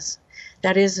of us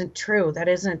that isn't true. That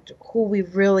isn't who we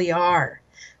really are.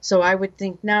 So I would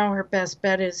think now her best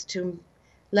bet is to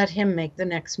let him make the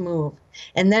next move.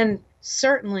 And then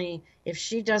certainly if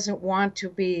she doesn't want to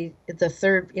be the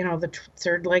third, the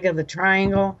third leg of the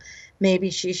triangle, maybe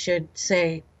she should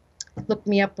say, look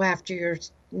me up after you're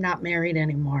not married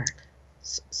anymore.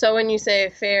 So when you say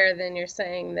affair, then you're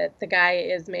saying that the guy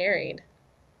is married.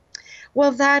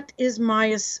 Well, that is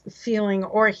my feeling,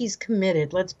 or he's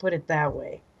committed. Let's put it that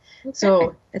way. Okay.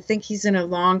 So I think he's in a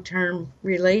long-term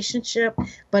relationship,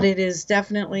 but it is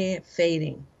definitely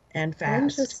fading and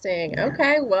fast. Interesting. Yeah.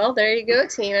 Okay, well, there you go,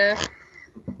 Tina.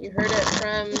 You heard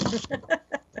it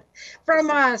from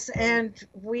us, and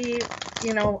we,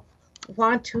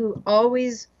 want to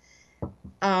always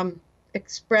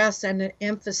express and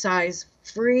emphasize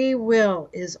free will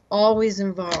is always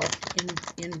involved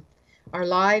in our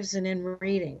lives and in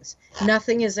readings.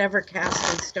 Nothing is ever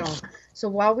cast in stone. So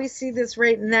while we see this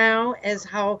right now as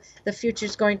how the future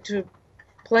is going to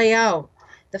play out,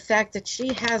 the fact that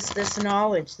she has this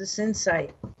knowledge, this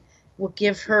insight, will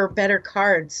give her better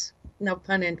cards. No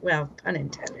pun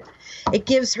intended. It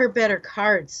gives her better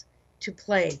cards to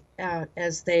play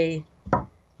as they,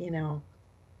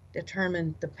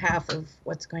 determine the path of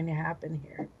what's going to happen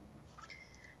here.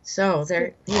 So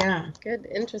there, yeah. Good,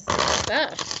 interesting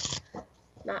stuff.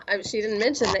 She didn't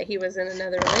mention that he was in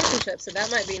another relationship, so that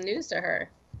might be news to her.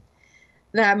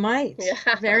 That might,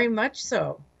 very much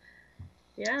so.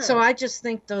 Yeah. So I just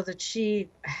think, though, that she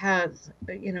has,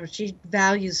 she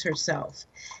values herself,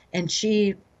 and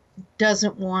she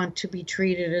doesn't want to be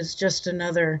treated as just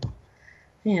another,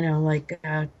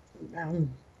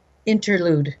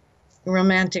 interlude,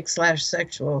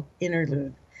 romantic/sexual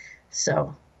interlude.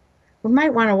 So we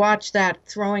might want to watch that,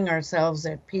 throwing ourselves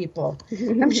at people.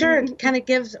 I'm sure it kind of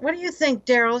gives. What do you think,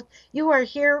 Daryl? You are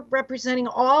here representing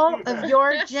all of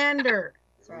your gender.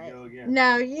 Right.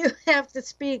 Now you have to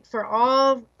speak for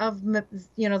all of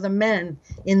the men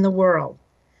in the world.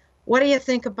 What do you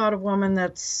think about a woman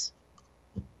that's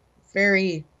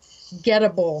very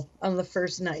gettable on the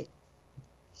first night?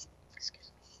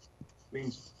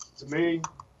 Means to me,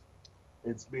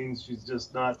 it means she's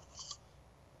just not.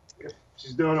 If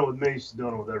she's doing it with me, she's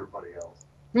doing it with everybody else.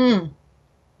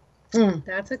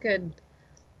 That's a good.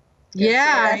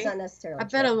 Yeah, that's not necessarily I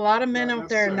bet a lot of men out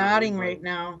there are nodding right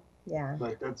now. Yeah.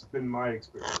 But that's been my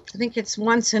experience. I think it's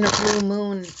once in a blue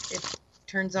moon. It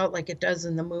turns out like it does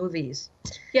in the movies.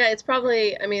 Yeah, it's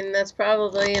probably, that's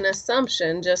probably an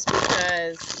assumption just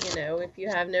because, if you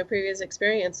have no previous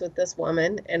experience with this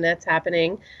woman and that's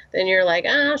happening, then you're like,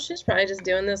 she's probably just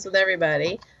doing this with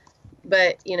everybody.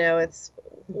 But, it's,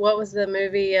 what was the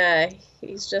movie?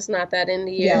 He's just not that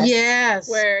into you. Yes.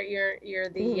 Where you're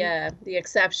the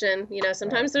exception.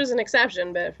 Sometimes there's an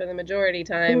exception, but for the majority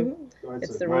time,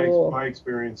 it's the rule. My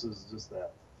experience is just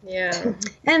that. Yeah.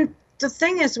 And the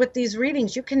thing is, with these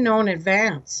readings, you can know in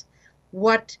advance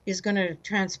what is going to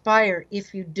transpire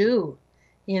if you do,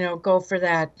 go for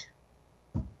that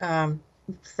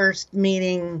first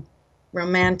meeting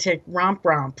romantic romp.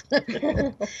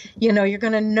 You're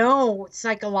going to know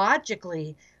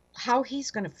psychologically how he's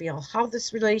going to feel, how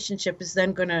this relationship is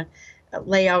then going to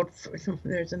lay out for the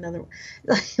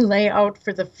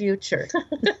future.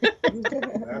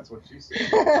 That's what she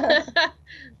said.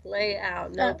 Lay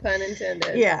out, no pun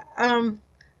intended. Yeah.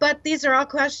 But these are all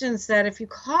questions that if you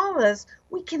call us,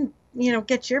 we can,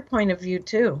 get your point of view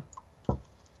too.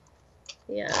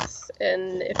 Yes.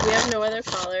 And if we have no other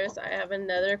callers, I have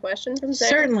another question from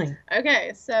Sarah. Certainly.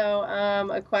 Okay. So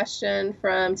a question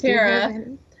from Tara,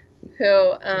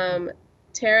 who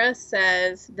Tara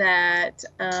says that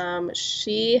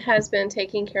she has been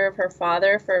taking care of her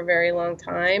father for a very long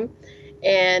time,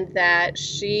 and that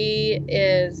she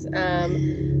is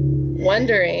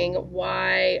wondering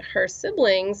why her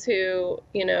siblings, who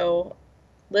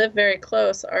live very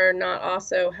close, are not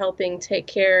also helping take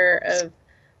care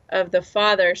of the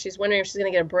father. She's wondering if she's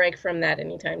going to get a break from that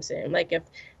anytime soon, like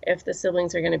if the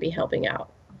siblings are going to be helping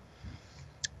out.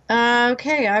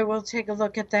 Okay, I will take a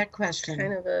look at that question.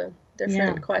 Kind of a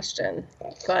different question,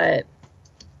 but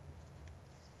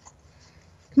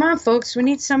come on, folks, we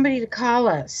need somebody to call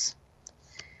us.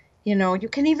 You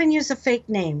can even use a fake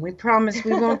name. We promise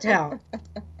we won't tell.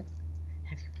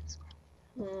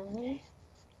 Mm-hmm.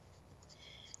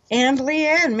 And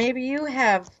Leanne, maybe you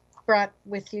have brought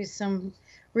with you some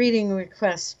reading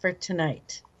requests for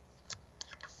tonight.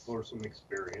 Or some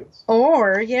experience.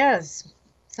 Or, yes,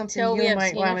 something Till we you have might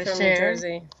Tina want to from share. New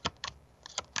Jersey.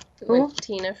 Who? With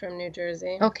Tina from New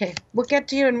Jersey. Okay, we'll get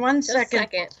to you in one Just a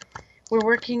second. We're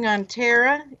working on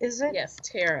Tara, is it? Yes,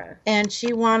 Tara. And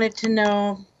she wanted to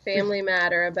know Family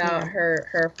matter about Yeah.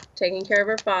 her taking care of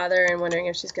her father and wondering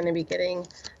if she's going to be getting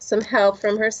some help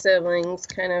from her siblings.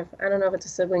 Kind of, I don't know if it's a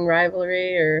sibling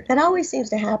rivalry or. That always seems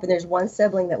to happen. There's one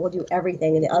sibling that will do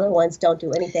everything, and the other ones don't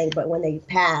do anything. But when they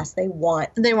pass, they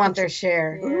want their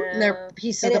share, Yeah. their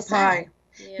piece of And the it's sad. pie.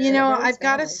 Yeah. You know, Very I've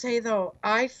got to sad. say, though,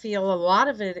 I feel a lot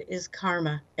of it is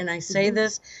karma. And I say Mhm.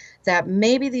 this, that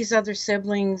maybe these other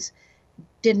siblings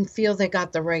didn't feel they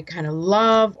got the right kind of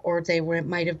love, or they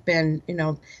might have been,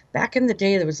 back in the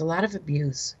day, there was a lot of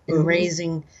abuse in Mhm.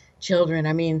 raising children.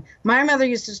 I mean, my mother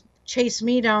used to chase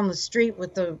me down the street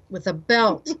with a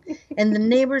belt, and the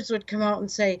neighbors would come out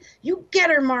and say, "You get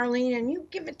her, Marlene, and you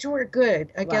give it to her good."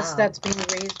 I guess Wow. that's being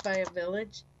raised by a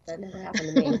village. That never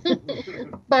happened to me.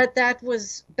 But that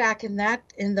was back in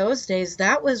those days,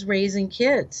 that was raising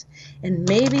kids. And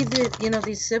maybe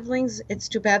these siblings, it's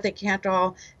too bad they can't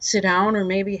all sit down or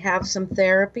maybe have some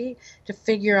therapy to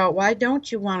figure out, why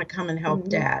don't you want to come and help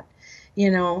dad?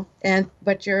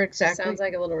 But you're exactly. Sounds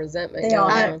like a little resentment. They all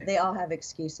going on. have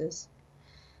excuses.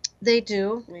 They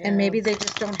do. Yeah. And maybe they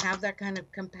just don't have that kind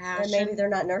of compassion. And maybe they're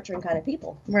not nurturing kind of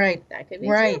people. Right. That could be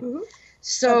Right. true. Mhm.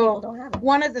 Some people So don't have it.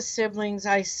 one of the siblings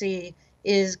I see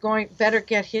is better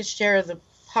get his share of the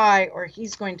pie, or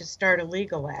he's going to start a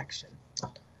legal action.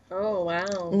 Oh,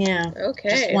 wow. Yeah. Okay.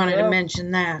 Just wanted to well,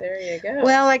 mention that. There you go.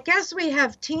 Well, I guess we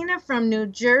have Tina from New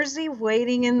Jersey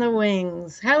waiting in the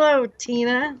wings. Hello,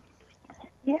 Tina.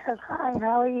 Yes, hi,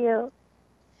 how are you?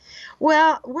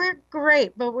 Well, we're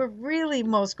great, but we're really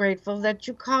most grateful that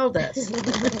you called us.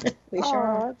 We sure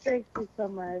are. Oh, thank you so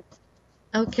much.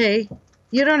 Okay.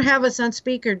 You don't have us on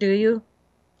speaker, do you?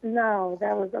 No,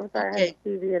 I'm sorry, I Okay. had the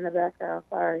TV in the background,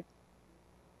 sorry.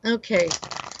 Okay.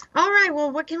 All right.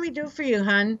 Well, what can we do for you,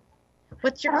 hon?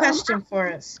 What's your question for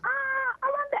us? I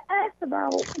wanted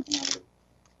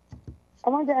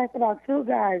to ask about two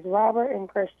guys, Robert and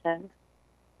Christian.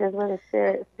 Just want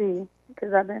to see,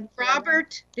 because I've been...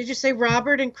 Robert? Did you say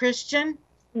Robert and Christian?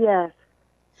 Yes.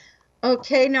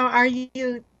 Okay. Now, are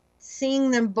you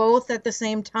seeing them both at the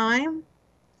same time?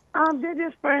 They're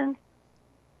just friends.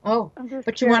 Oh, I'm just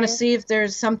but you want to curious. see if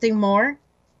there's something more?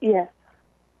 Yes.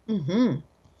 Mm-hmm.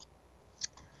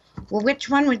 Well, which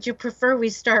one would you prefer we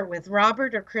start with,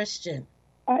 Robert or Christian?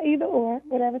 Either or,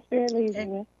 whatever spirit leads you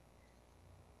with.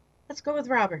 Let's go with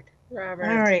Robert. Robert.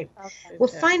 All right. Okay. We'll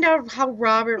find out how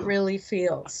Robert really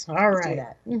feels. All Let's do right.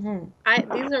 that.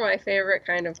 Mm-hmm. These are my favorite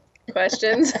kind of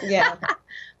questions. Yeah.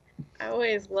 I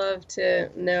always love to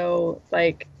know,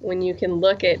 like, when you can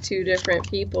look at two different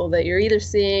people that you're either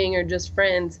seeing or just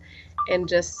friends and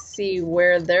just see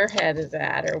where their head is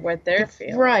at or what they're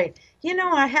feeling. Right.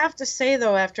 I have to say,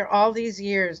 though, after all these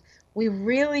years, we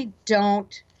really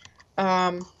don't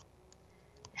have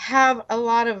a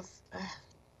lot of,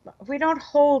 we don't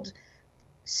hold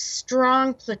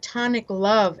strong platonic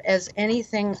love as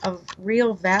anything of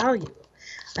real value.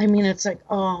 I mean, it's like,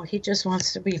 oh, he just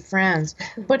wants to be friends.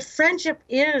 But friendship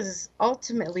is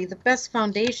ultimately the best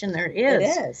foundation there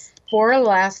is. It is. For a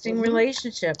lasting Mhm.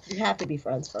 relationship. You have to be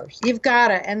friends first. You've got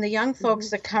to. And the young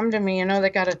folks that come to me, they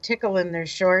got a tickle in their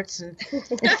shorts and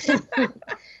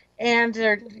and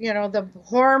they're, the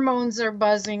hormones are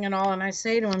buzzing and all. And I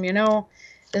say to them,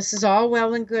 this is all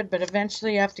well and good, but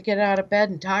eventually you have to get out of bed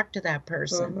and talk to that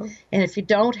person. Mhm. And if you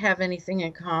don't have anything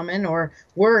in common, or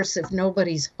worse, if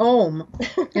nobody's home,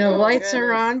 lights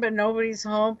are on, but nobody's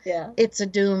home, Yeah. it's a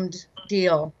doomed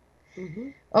deal.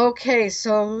 Mhm. Okay,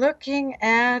 so looking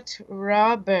at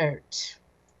Robert.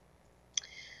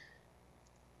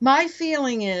 My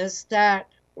feeling is that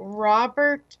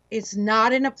Robert is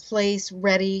not in a place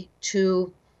ready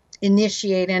to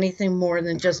initiate anything more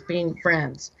than just being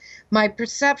friends. My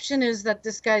perception is that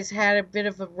this guy's had a bit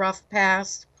of a rough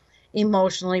past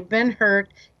emotionally, been hurt,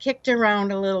 kicked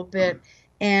around a little bit,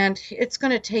 and it's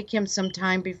going to take him some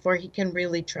time before he can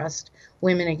really trust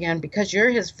women again, because you're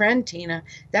his friend, Tina.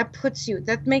 That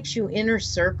makes you inner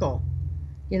circle.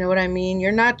 You know what I mean?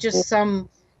 You're not just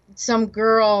some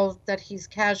girl that he's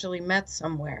casually met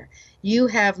somewhere. You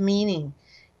have meaning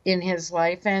in his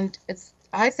life, and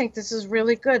I think this is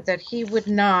really good that he would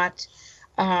not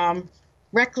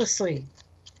recklessly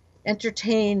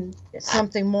entertain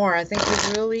something more. I think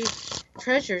he really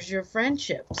treasures your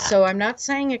friendship. So I'm not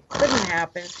saying it couldn't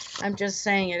happen. I'm just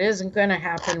saying it isn't going to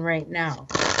happen right now.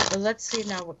 So let's see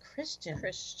now what Christian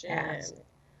has.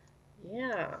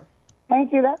 Yeah.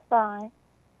 Thank you, that's fine.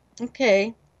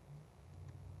 Okay.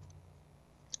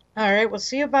 All right, we'll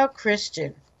see about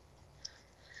Christian.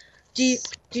 Do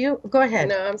you go ahead?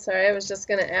 No, I'm sorry. I was just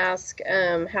going to ask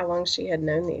how long she had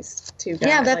known these two guys.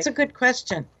 Yeah, that's a good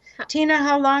question. Tina,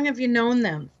 how long have you known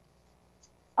them?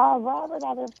 Robert,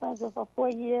 I've been friends with for 4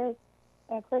 years,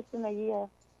 and Christian a year.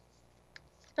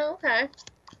 Oh, okay.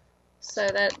 So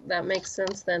that makes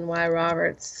sense then why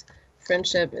Robert's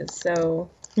friendship is so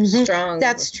strong.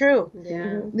 That's true.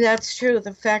 Yeah. That's true.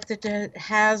 The fact that it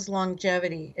has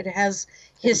longevity, it has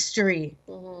history.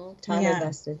 Time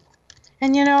invested.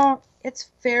 And you know,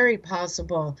 it's very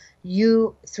possible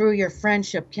you, through your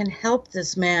friendship, can help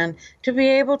this man to be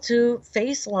able to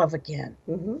face love again.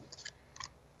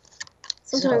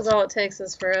 Sometimes all it takes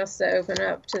is for us to open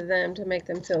up to them to make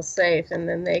them feel safe, and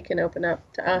then they can open up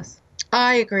to us.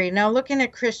 I agree. Now, looking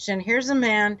at Christian, here's a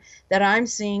man that I'm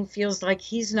seeing feels like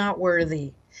he's not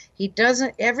worthy. He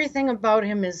doesn't, everything about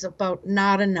him is about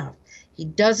not enough. He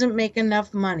doesn't make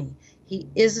enough money. He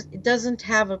doesn't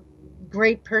have a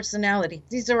great personality.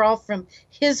 These are all from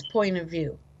his point of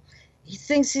view. He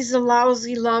thinks he's a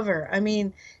lousy lover. I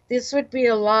mean, this would be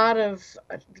a lot of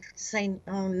saying,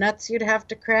 oh, nuts you'd have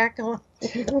to crack. Boy,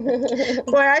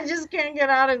 I just can't get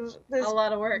out of this a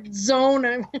lot of work zone.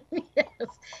 I mean, yes.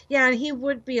 Yeah, and he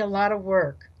would be a lot of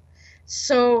work.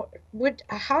 So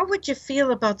how would you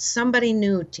feel about somebody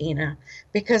new, Tina?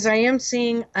 Because I am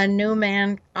seeing a new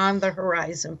man on the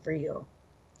horizon for you.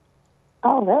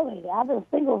 Oh, really? I've been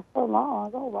single so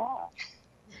long. Oh, wow.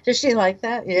 Does she like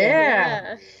that?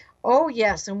 Yeah. Oh,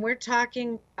 yes. And we're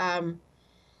talking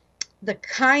the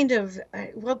kind of,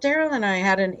 well, Daryl and I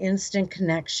had an instant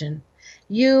connection.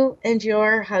 You and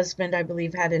your husband, I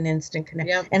believe, had an instant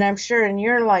connection. Yep. And I'm sure in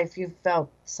your life you felt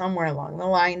somewhere along the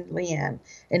line, Leanne,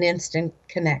 an instant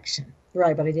connection.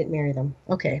 Right, but I didn't marry them.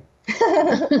 Okay.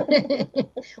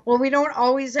 Well, we don't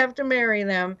always have to marry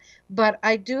them, but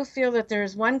I do feel that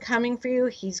there's one coming for you.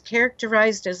 He's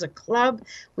characterized as a club,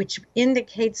 which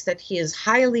indicates that he is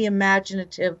highly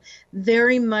imaginative,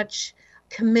 very much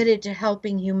committed to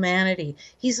helping humanity.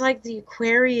 He's like the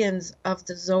Aquarians of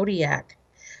the zodiac.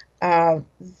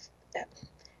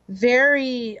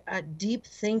 Very deep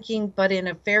thinking, but in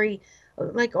a very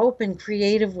open,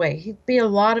 creative way. He'd be a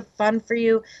lot of fun for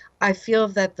you. I feel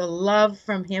that the love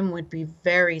from him would be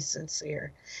very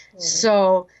sincere.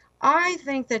 So I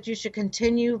think that you should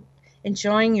continue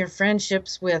enjoying your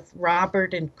friendships with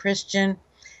Robert and Christian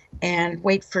and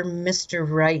wait for Mr.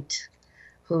 Right,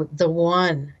 the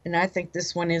one. And I think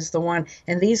this one is the one.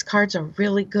 And these cards are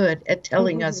really good at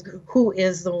telling us who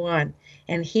is the one.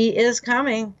 And he is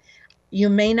coming. You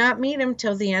may not meet him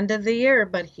till the end of the year,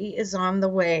 but he is on the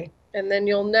way. And then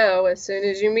you'll know as soon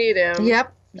as you meet him.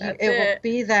 Yep. It will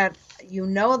be that you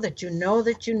know that you know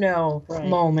that you know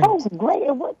moment. Oh, great.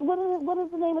 What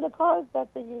is the name of the cards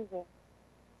that they're using?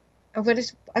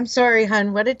 I'm sorry,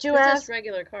 hon. What did you They're ask? just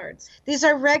regular cards. These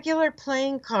are regular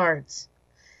playing cards.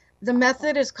 The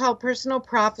method is called Personal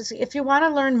Prophecy. If you want to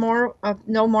learn more,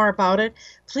 know more about it,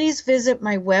 please visit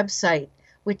my website,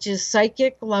 which is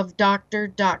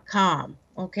psychiclovedoctor.com.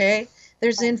 Okay?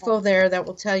 There's info there that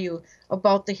will tell you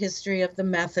about the history of the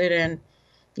method and,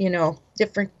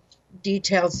 different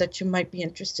details that you might be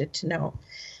interested to know.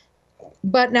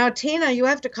 But now, Tina, you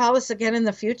have to call us again in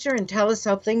the future and tell us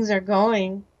how things are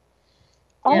going.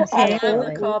 Yes, I love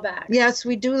the callbacks. Yes,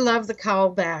 we do love the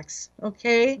callbacks.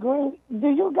 Okay? Great. Do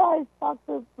you guys talk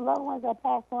to loved ones that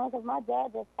passed on? Because my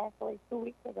dad just passed away 2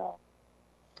 weeks ago.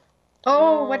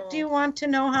 Oh, what do you want to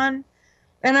know, hon?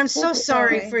 And I'm so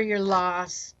sorry for your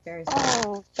loss. Very sorry.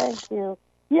 Oh, thank you.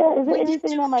 Yeah, is there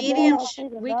anything that my dad wants me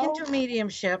to know? We can do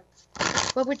mediumship.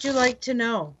 What would you like to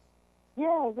know?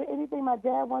 Yeah, is there anything my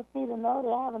dad wants me to know?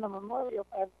 They're having a memorial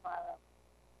for tomorrow.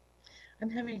 I'm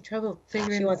having trouble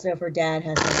figuring. She wants to know if her dad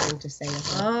has something to say.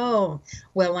 Oh,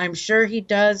 well, I'm sure he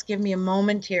does. Give me a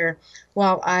moment here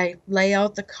while I lay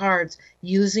out the cards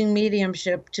using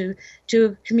mediumship to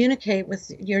communicate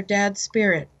with your dad's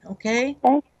spirit. Okay?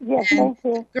 Thank you. Thank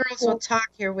you. Girls will talk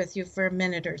here with you for a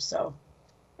minute or so.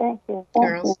 Thank you.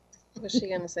 Girls. Was she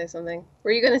going to say something?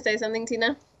 Were you going to say something,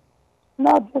 Tina?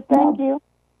 No, just thank you.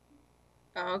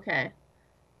 Oh, okay.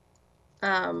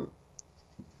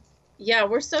 Yeah,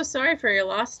 we're so sorry for your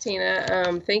loss,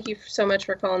 Tina. Thank you so much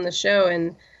for calling the show.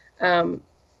 And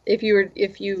if you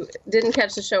didn't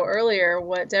catch the show earlier,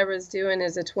 what Deborah's doing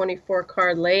is a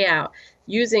 24-card layout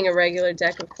using a regular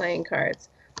deck of playing cards.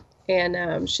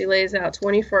 And she lays out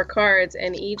 24 cards,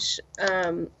 and each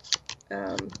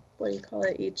what do you call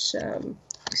it? Each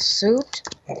suit?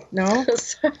 No.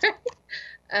 Sorry.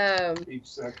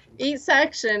 Each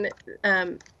section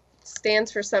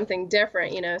stands for something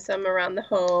different, some around the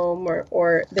home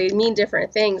or they mean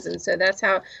different things. And so that's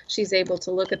how she's able to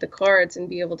look at the cards and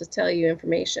be able to tell you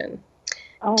information.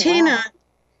 Oh, Tina,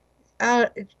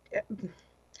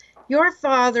 your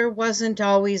father wasn't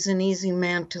always an easy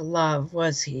man to love,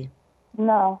 was he?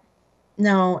 No.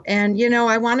 No, and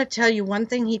I want to tell you one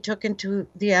thing he took into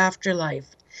the afterlife,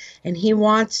 and he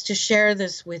wants to share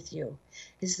this with you,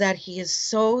 is that he is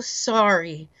so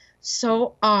sorry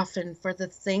so often for the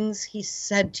things he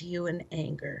said to you in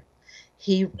anger.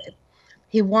 He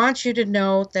wants you to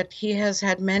know that he has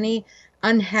had many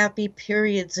unhappy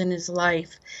periods in his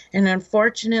life, and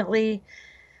unfortunately,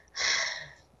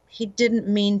 he didn't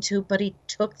mean to, but he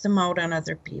took them out on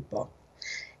other people.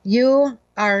 You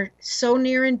are so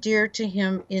near and dear to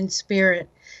him in spirit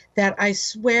that I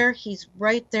swear he's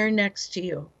right there next to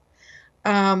you.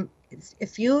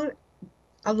 If you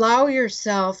allow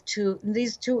yourself to,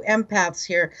 these two empaths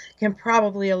here can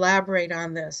probably elaborate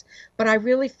on this, but I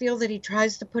really feel that he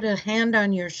tries to put a hand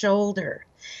on your shoulder,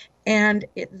 and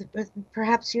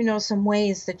perhaps some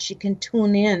ways that she can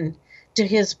tune in to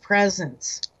his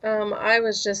presence. I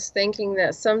was just thinking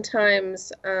that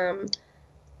sometimes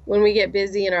when we get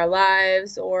busy in our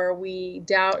lives or we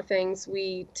doubt things,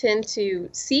 we tend to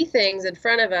see things in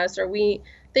front of us, or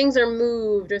things are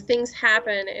moved or things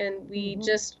happen, and we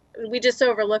just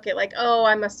overlook it, like, oh,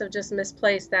 I must have just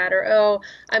misplaced that, or oh,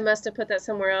 I must have put that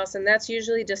somewhere else. And that's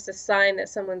usually just a sign that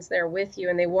someone's there with you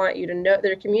and they want you to know,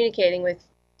 they're communicating with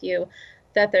you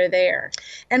that they're there.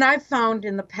 And I've found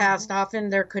in the past, often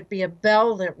there could be a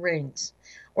bell that rings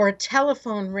or a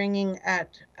telephone ringing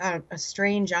at a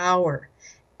strange hour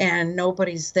and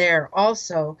nobody's there.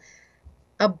 Also,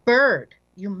 a bird.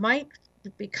 You might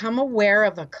become aware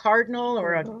of a cardinal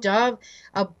or a dove,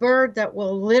 a bird that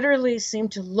will literally seem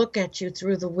to look at you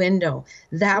through the window.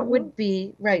 That would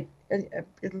be, right.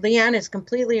 Leanne is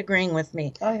completely agreeing with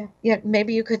me. Oh, yeah. Yeah,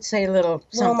 maybe you could say a little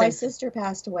something. Well, my sister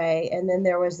passed away, and then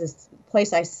there was this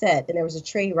place I sat, and there was a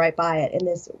tree right by it, and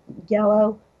this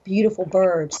yellow, beautiful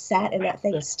bird sat in that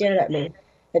thing and stared at me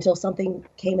until something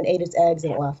came and ate its eggs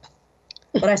and it left.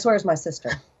 But I swear it was my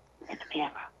sister.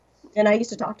 And I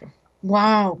used to talk to her.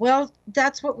 Wow. Well,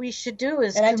 that's what we should do,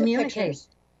 is and communicate.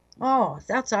 Oh,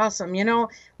 that's awesome.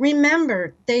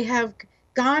 Remember, they have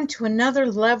gone to another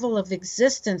level of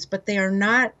existence, but they are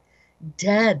not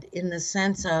dead in the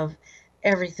sense of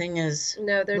everything is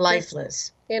they're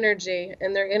lifeless. Energy,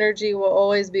 and their energy will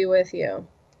always be with you.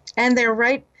 And they're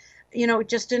right,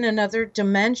 just in another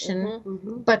dimension,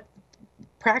 but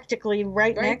practically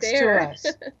right next there. to us.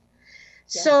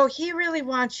 So he really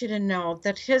wants you to know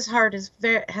that his heart is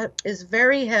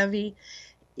very heavy.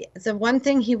 The one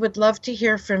thing he would love to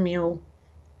hear from you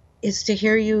is to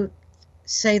hear you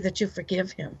say that you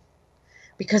forgive him,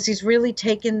 because he's really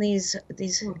taken these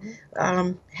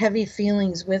heavy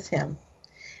feelings with him,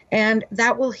 and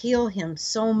that will heal him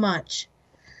so much.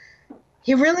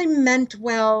 He really meant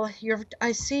well.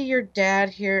 I see your dad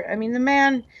here. I mean, the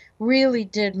man really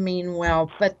did mean well,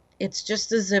 but it's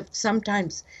just as if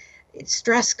sometimes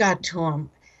stress got to him,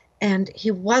 and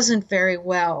he wasn't very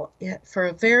well for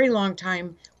a very long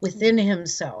time within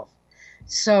himself.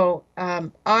 So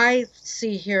I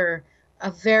see here a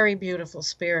very beautiful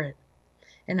spirit,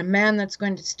 and a man that's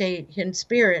going to stay in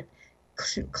spirit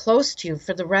close to you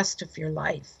for the rest of your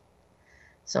life.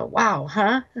 So, wow,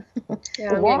 huh?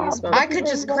 Yeah, I could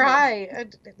just cry.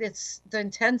 It's the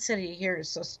intensity here is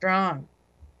so strong.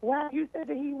 Wow, you said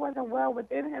that he wasn't well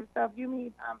within himself. You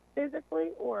mean physically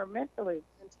or mentally?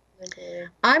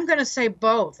 I'm going to say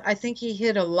both. I think he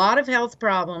hid a lot of health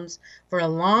problems for a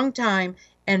long time,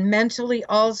 and mentally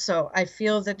also. I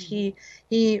feel that he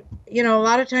a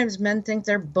lot of times men think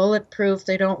they're bulletproof.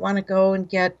 They don't want to go and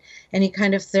get any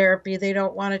kind of therapy. They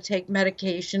don't want to take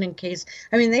medication in case.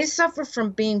 I mean, they suffer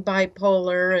from being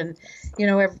bipolar and,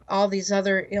 all these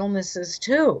other illnesses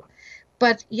too.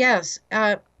 But yes,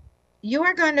 you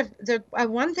are going to,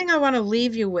 one thing I want to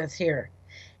leave you with here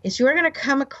is you are going to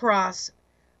come across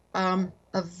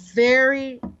a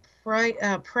very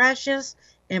precious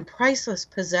and priceless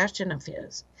possession of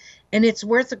his, and it's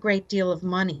worth a great deal of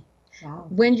money. Wow.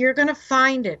 When you're going to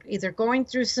find it, either going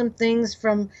through some things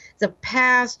from the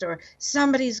past, or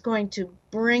somebody's going to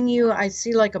bring you, I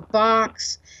see like a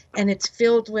box, and it's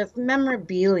filled with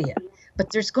memorabilia, but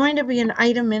there's going to be an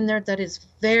item in there that is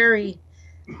very,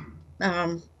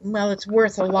 it's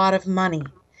worth a lot of money,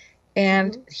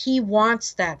 and he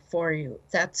wants that for you.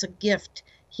 That's a gift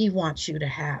he wants you to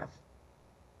have.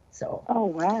 So. Oh,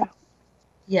 wow.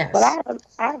 Yes. But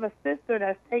I have a sister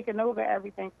that's taken over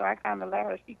everything, so I kind of let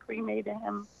her. She cremated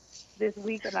him this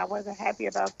week, and I wasn't happy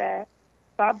about that.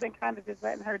 So I've been kind of just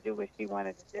letting her do what she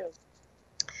wanted to do.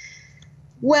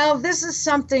 Well, this is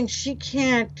something she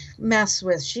can't mess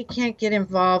with. She can't get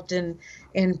involved in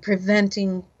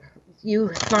preventing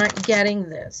you getting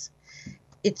this.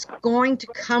 It's going to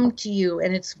come to you,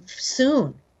 and it's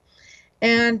soon.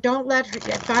 And don't let her,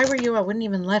 if I were you, I wouldn't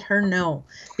even let her know,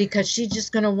 because she's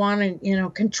just going to want to,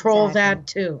 control that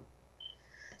too.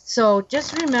 So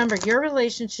just remember, your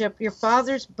relationship, your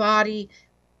father's body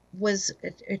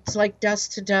it's like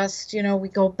dust to dust. We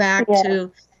go back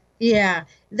to,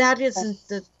 that isn't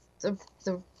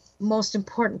the most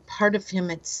important part of him.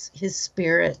 It's his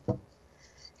spirit.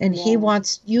 And he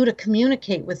wants you to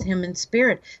communicate with him in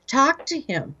spirit. Talk to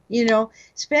him,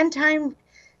 spend time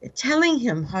telling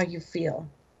him how you feel.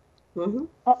 Mm-hmm.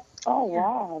 Oh,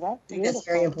 wow. That's beautiful. That's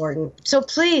very important. So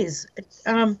please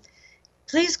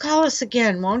call us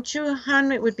again, won't you,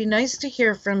 hon? It would be nice to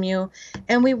hear from you.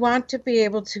 And we want to be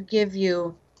able to give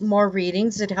you more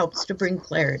readings. It helps to bring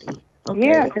clarity. Okay?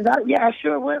 Yeah, because I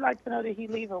sure would like to know that he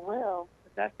leave a will.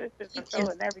 That's just control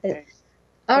and everything.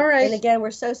 All right. And again,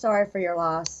 we're so sorry for your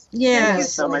loss. Yes. Thank you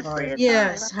so much for your time.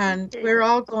 Yes, hon. We're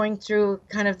all going through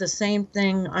kind of the same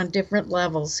thing on different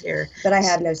levels here. But I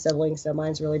have no siblings, so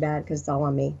mine's really bad because it's all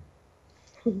on me.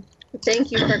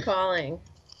 Thank you for calling.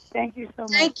 Thank you so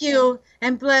much. Thank you,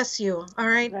 and bless you. All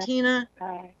right, Tina?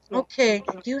 Okay.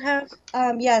 Do you have?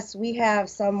 Yes, we have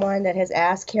someone that has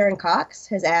asked, Karen Cox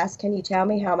has asked, can you tell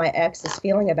me how my ex is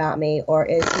feeling about me, or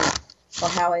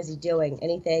how is he doing?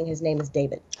 Anything. His name is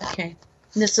David. Okay.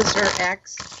 This is her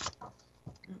ex?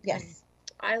 Yes.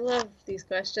 I love these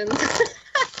questions.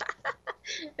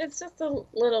 It's just a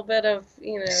little bit of,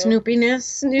 snoopiness,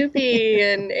 snoopy,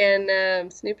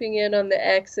 and snooping in on the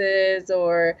exes,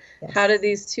 or how do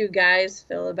these two guys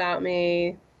feel about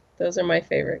me? Those are my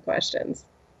favorite questions.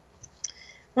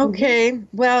 Okay.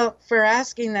 Well, for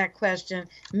asking that question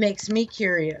makes me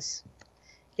curious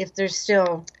if there's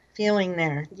still feeling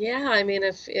there. Yeah, I mean,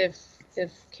 if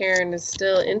Karen is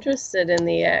still interested in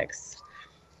the ex.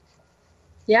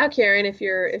 Yeah, Karen, if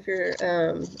you're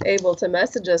able to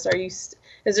message us,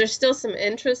 is there still some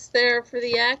interest there for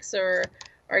the ex, or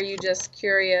are you just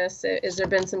curious? Has there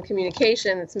been some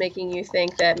communication that's making you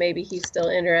think that maybe he's still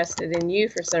interested in you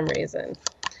for some reason?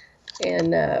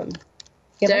 And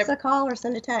give us a call or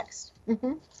send a text.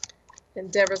 Mm-hmm.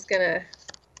 And Deborah's gonna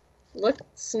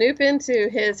snoop into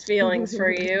his feelings for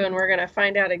you, and we're gonna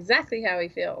find out exactly how he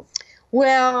feels.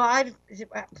 Well, I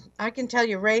can tell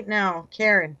you right now,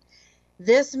 Karen,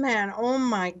 this man, oh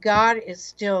my God, is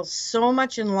still so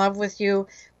much in love with you,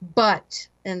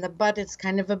 and the but is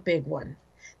kind of a big one.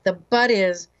 The but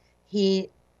is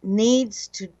he needs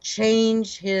to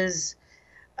change his,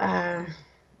 what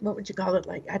would you call it?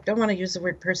 Like, I don't want to use the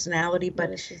word personality, but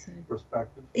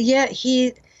perspective. Yeah,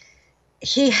 he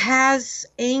has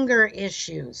anger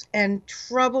issues and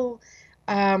trouble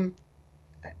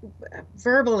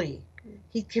verbally.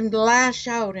 He can lash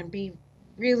out and be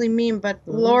really mean, but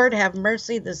Lord have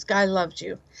mercy, this guy loves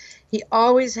you. He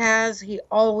always has, he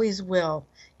always will.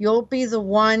 You'll be the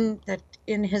one that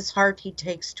in his heart he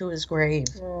takes to his grave.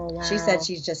 Oh, wow. She said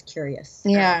she's just curious.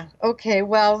 Yeah. Okay.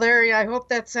 Well, Larry, I hope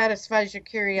that satisfies your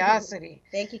curiosity.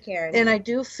 Thank you, Karen. And I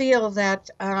do feel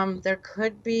that there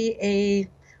could be a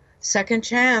second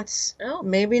chance. Oh.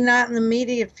 Maybe not in the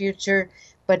immediate future,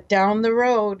 but down the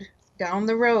road.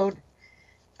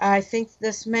 I think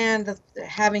this man,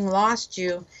 having lost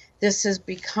you, this has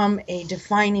become a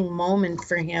defining moment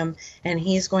for him, and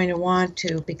he's going to want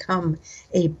to become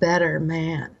a better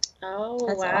man. Oh,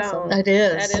 That's wow. awesome. It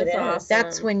is. That is awesome.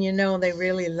 That's when you know they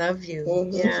really love you.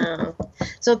 Mm-hmm. Yeah.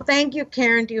 So thank you,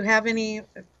 Karen. Do you have any,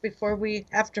 before we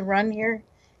have to run here,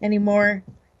 any more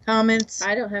comments?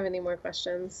 I don't have any more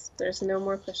questions. There's no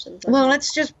more questions. Well,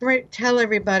 let's just tell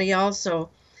everybody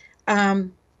also,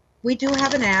 we do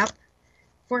have an app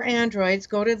for Androids.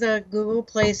 Go to the Google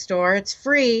Play Store. It's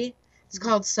free. It's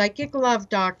called Psychic Love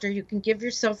Doctor. You can give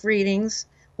yourself readings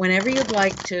whenever you'd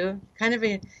like to. Kind of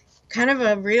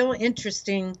a real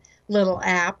interesting little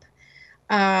app.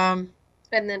 And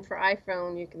then for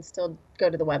iPhone, you can still go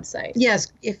to the website.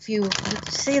 Yes, if you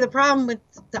see, the problem with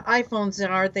the iPhones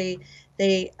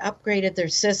they upgraded their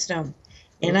system,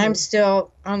 and I'm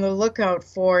still on the lookout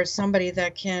for somebody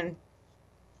that can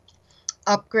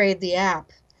upgrade the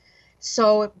app.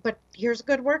 So, but here's a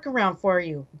good workaround for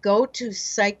you. Go to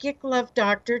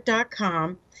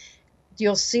psychiclovedoctor.com.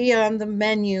 You'll see on the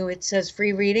menu, it says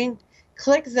free reading.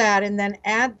 Click that and then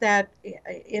add that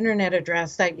internet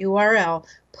address, that URL.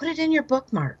 Put it in your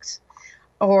bookmarks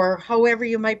or however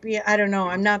you might be. I don't know.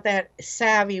 I'm not that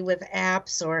savvy with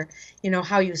apps or,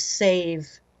 how you save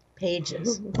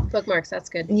pages. Bookmarks, that's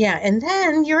good. Yeah, and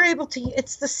then you're able to,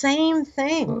 it's the same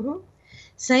thing. Mm-hmm.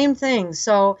 Same thing.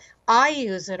 So I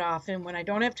use it often when I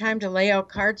don't have time to lay out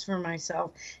cards for myself.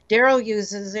 Daryl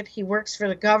uses it. He works for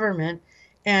the government,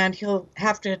 and he'll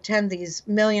have to attend these $1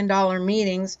 million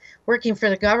meetings working for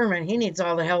the government. He needs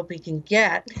all the help he can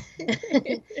get.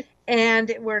 And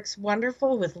it works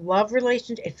wonderful with love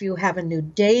relations. If you have a new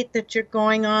date that you're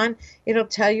going on, it'll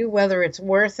tell you whether it's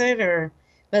worth it or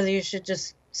whether you should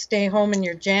just stay home in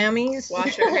your jammies.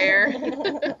 Wash your hair.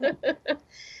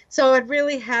 So it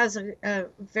really has a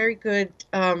very good,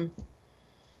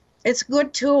 it's a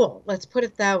good tool. Let's put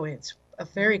it that way. It's a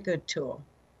very good tool.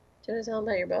 Do you want to tell them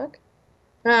about your book?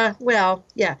 Well,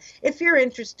 yeah. If you're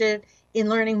interested in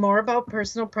learning more about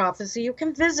personal prophecy, you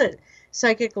can visit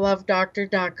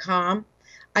psychiclovedoctor.com.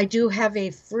 I do have a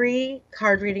free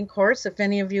card reading course. If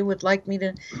any of you would like me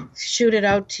to shoot it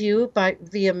out to you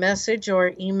via message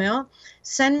or email,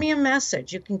 send me a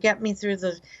message. You can get me through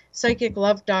the Psychic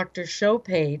Love Doctor show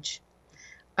page.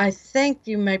 I think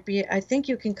you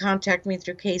can contact me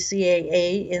through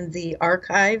KCAA in the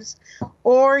archives,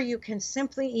 or you can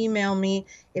simply email me.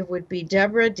 It would be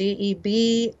Deborah,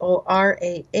 DEBORAH,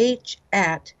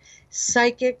 at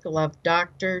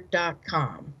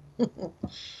psychiclovedoctor.com.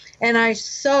 And I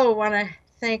so want to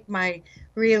thank my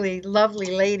really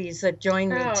lovely ladies that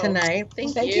joined me tonight.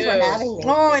 Thank you for having me.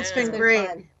 Oh, it's been great.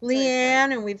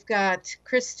 Leanne, and we've got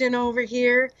Kristen over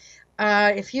here.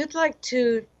 If you'd like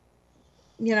to,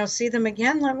 see them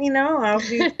again, let me know.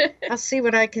 I'll see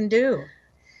what I can do.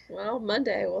 Well,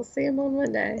 Monday. We'll see them on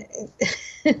Monday.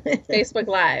 Facebook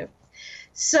Live.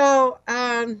 So,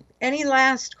 any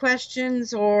last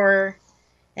questions or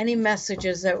any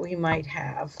messages that we might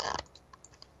have?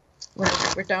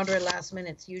 We're down to our last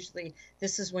minutes. Usually,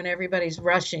 this is when everybody's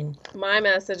rushing. My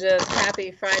message is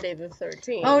happy Friday the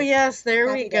 13th. Oh, yes. There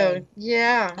Happy we go. day.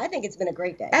 Yeah. I think it's been a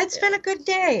great day. It's been a good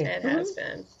day. It has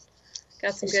been.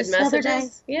 Got some It's good just another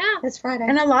messages. day. Yeah. It's Friday.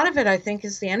 And a lot of it, I think,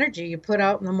 is the energy you put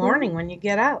out in the morning when you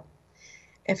get up.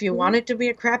 If you want it to be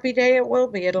a crappy day, it will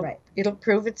be. It'll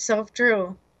prove itself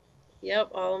true.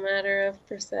 Yep, all a matter of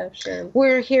perception.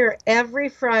 We're here every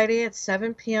Friday at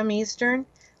 7 p.m. Eastern,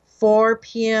 4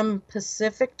 p.m.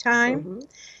 Pacific time.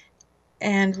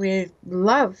 And we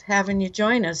love having you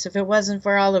join us. If it wasn't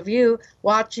for all of you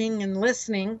watching and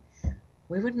listening,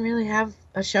 we wouldn't really have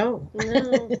a show.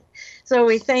 No. So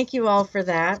we thank you all for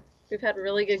that. We've had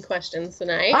really good questions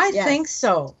tonight. I think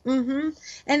so.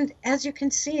 And as you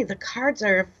can see, the cards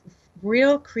are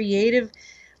real creative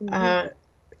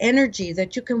energy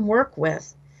that you can work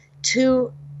with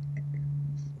to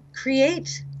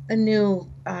create a new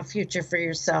future for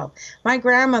yourself. My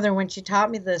grandmother, when she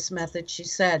taught me this method, she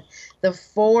said the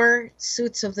 4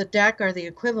 suits of the deck are the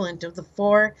equivalent of the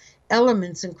 4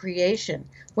 elements in creation.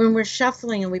 When we're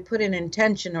shuffling and we put an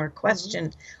intention or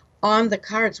question on the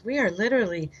cards, we are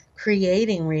literally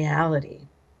creating reality.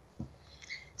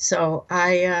 So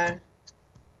I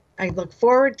look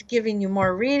forward to giving you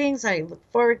more readings. I look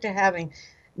forward to having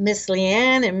Miss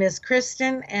Leanne and Miss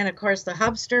Kristen, and of course the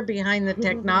hubster behind the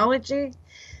technology.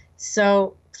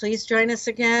 So please join us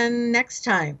again next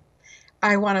time.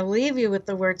 I want to leave you with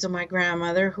the words of my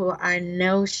grandmother, who I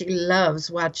know she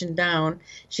loves watching down.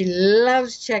 She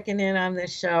loves checking in on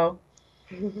this show.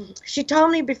 She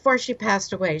told me before she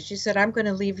passed away, she said, I'm going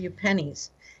to leave you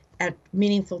pennies at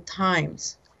meaningful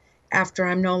times after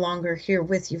I'm no longer here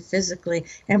with you physically.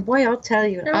 And boy, I'll tell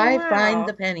you, I find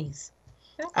the pennies.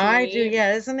 I do,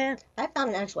 yeah, isn't it? I found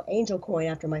an actual angel coin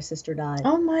after my sister died.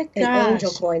 Oh my gosh. An angel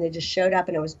coin. It just showed up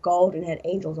and it was gold and had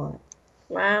angels on it.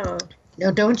 Wow. Now,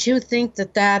 don't you think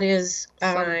that is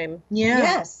sign? Yeah.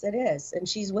 Yes, it is. And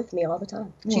she's with me all the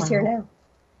time. She's here now.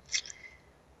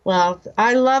 Well,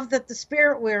 I love that the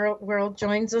spirit world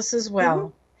joins us as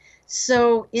well.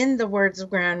 So, in the words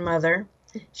of grandmother,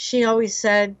 she always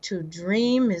said, to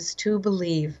dream is to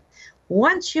believe.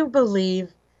 Once you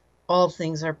believe, all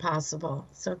things are possible.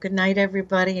 So good night,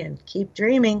 everybody, and keep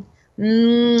dreaming.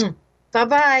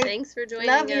 Bye-bye. Thanks for joining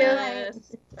Love you.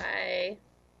 us. Bye.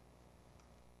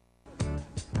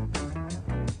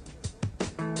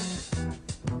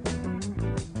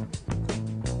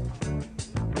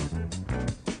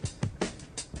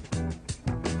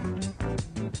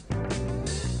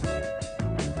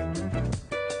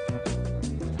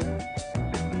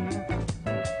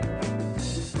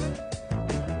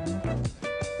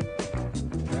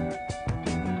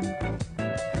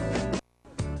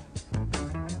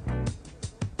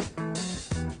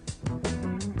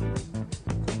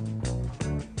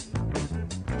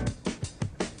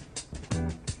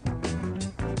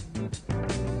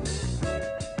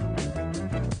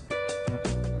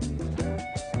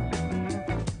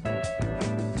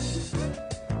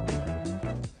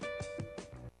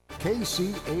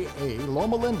 KCAA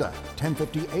Loma Linda,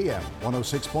 1050 AM,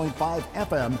 106.5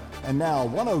 FM, and now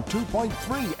 102.3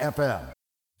 FM.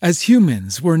 As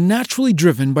humans, we're naturally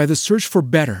driven by the search for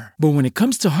better. But when it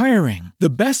comes to hiring,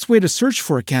 the best way to search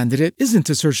for a candidate isn't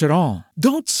to search at all.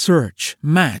 Don't search,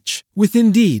 match with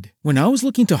Indeed. When I was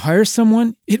looking to hire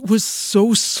someone, it was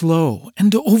so slow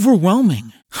and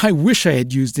overwhelming. I wish I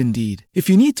had used Indeed. If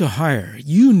you need to hire,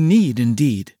 you need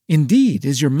Indeed. Indeed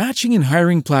is your matching and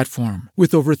hiring platform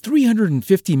with over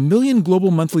 350 million global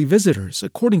monthly visitors,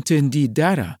 according to Indeed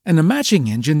data, and a matching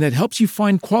engine that helps you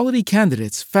find quality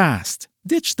candidates fast.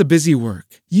 Ditch the busy work.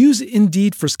 Use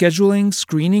Indeed for scheduling,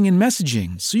 screening, and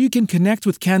messaging so you can connect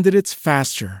with candidates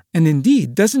faster. And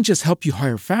Indeed doesn't just help you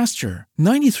hire faster.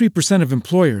 93% of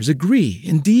employers agree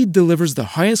Indeed delivers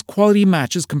the highest quality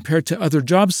matches compared to other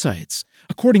job sites,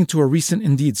 according to a recent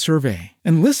Indeed survey.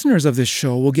 And listeners of this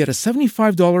show will get a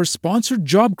 $75 sponsored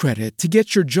job credit to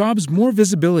get your jobs more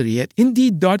visibility at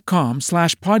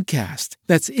Indeed.com/podcast.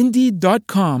 That's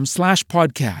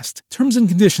Indeed.com/podcast. Terms and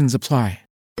conditions apply.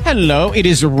 Hello, it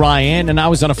is Ryan, and I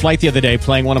was on a flight the other day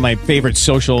playing one of my favorite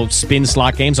social spin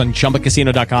slot games on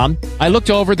ChumbaCasino.com. I looked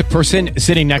over at the person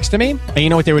sitting next to me, and you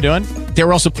know what they were doing? They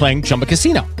were also playing Chumba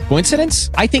Casino.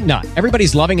 Coincidence? I think not.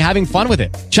 Everybody's loving having fun with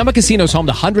it. Chumba Casino is home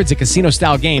to hundreds of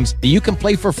casino-style games that you can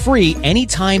play for free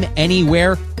anytime,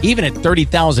 anywhere, even at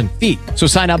 30,000 feet. So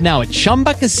sign up now at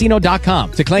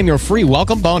ChumbaCasino.com to claim your free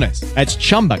welcome bonus. That's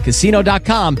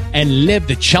ChumbaCasino.com and live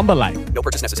the Chumba life. No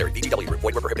purchase necessary. VGW. Void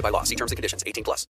where prohibited by law. See terms and conditions. 18+.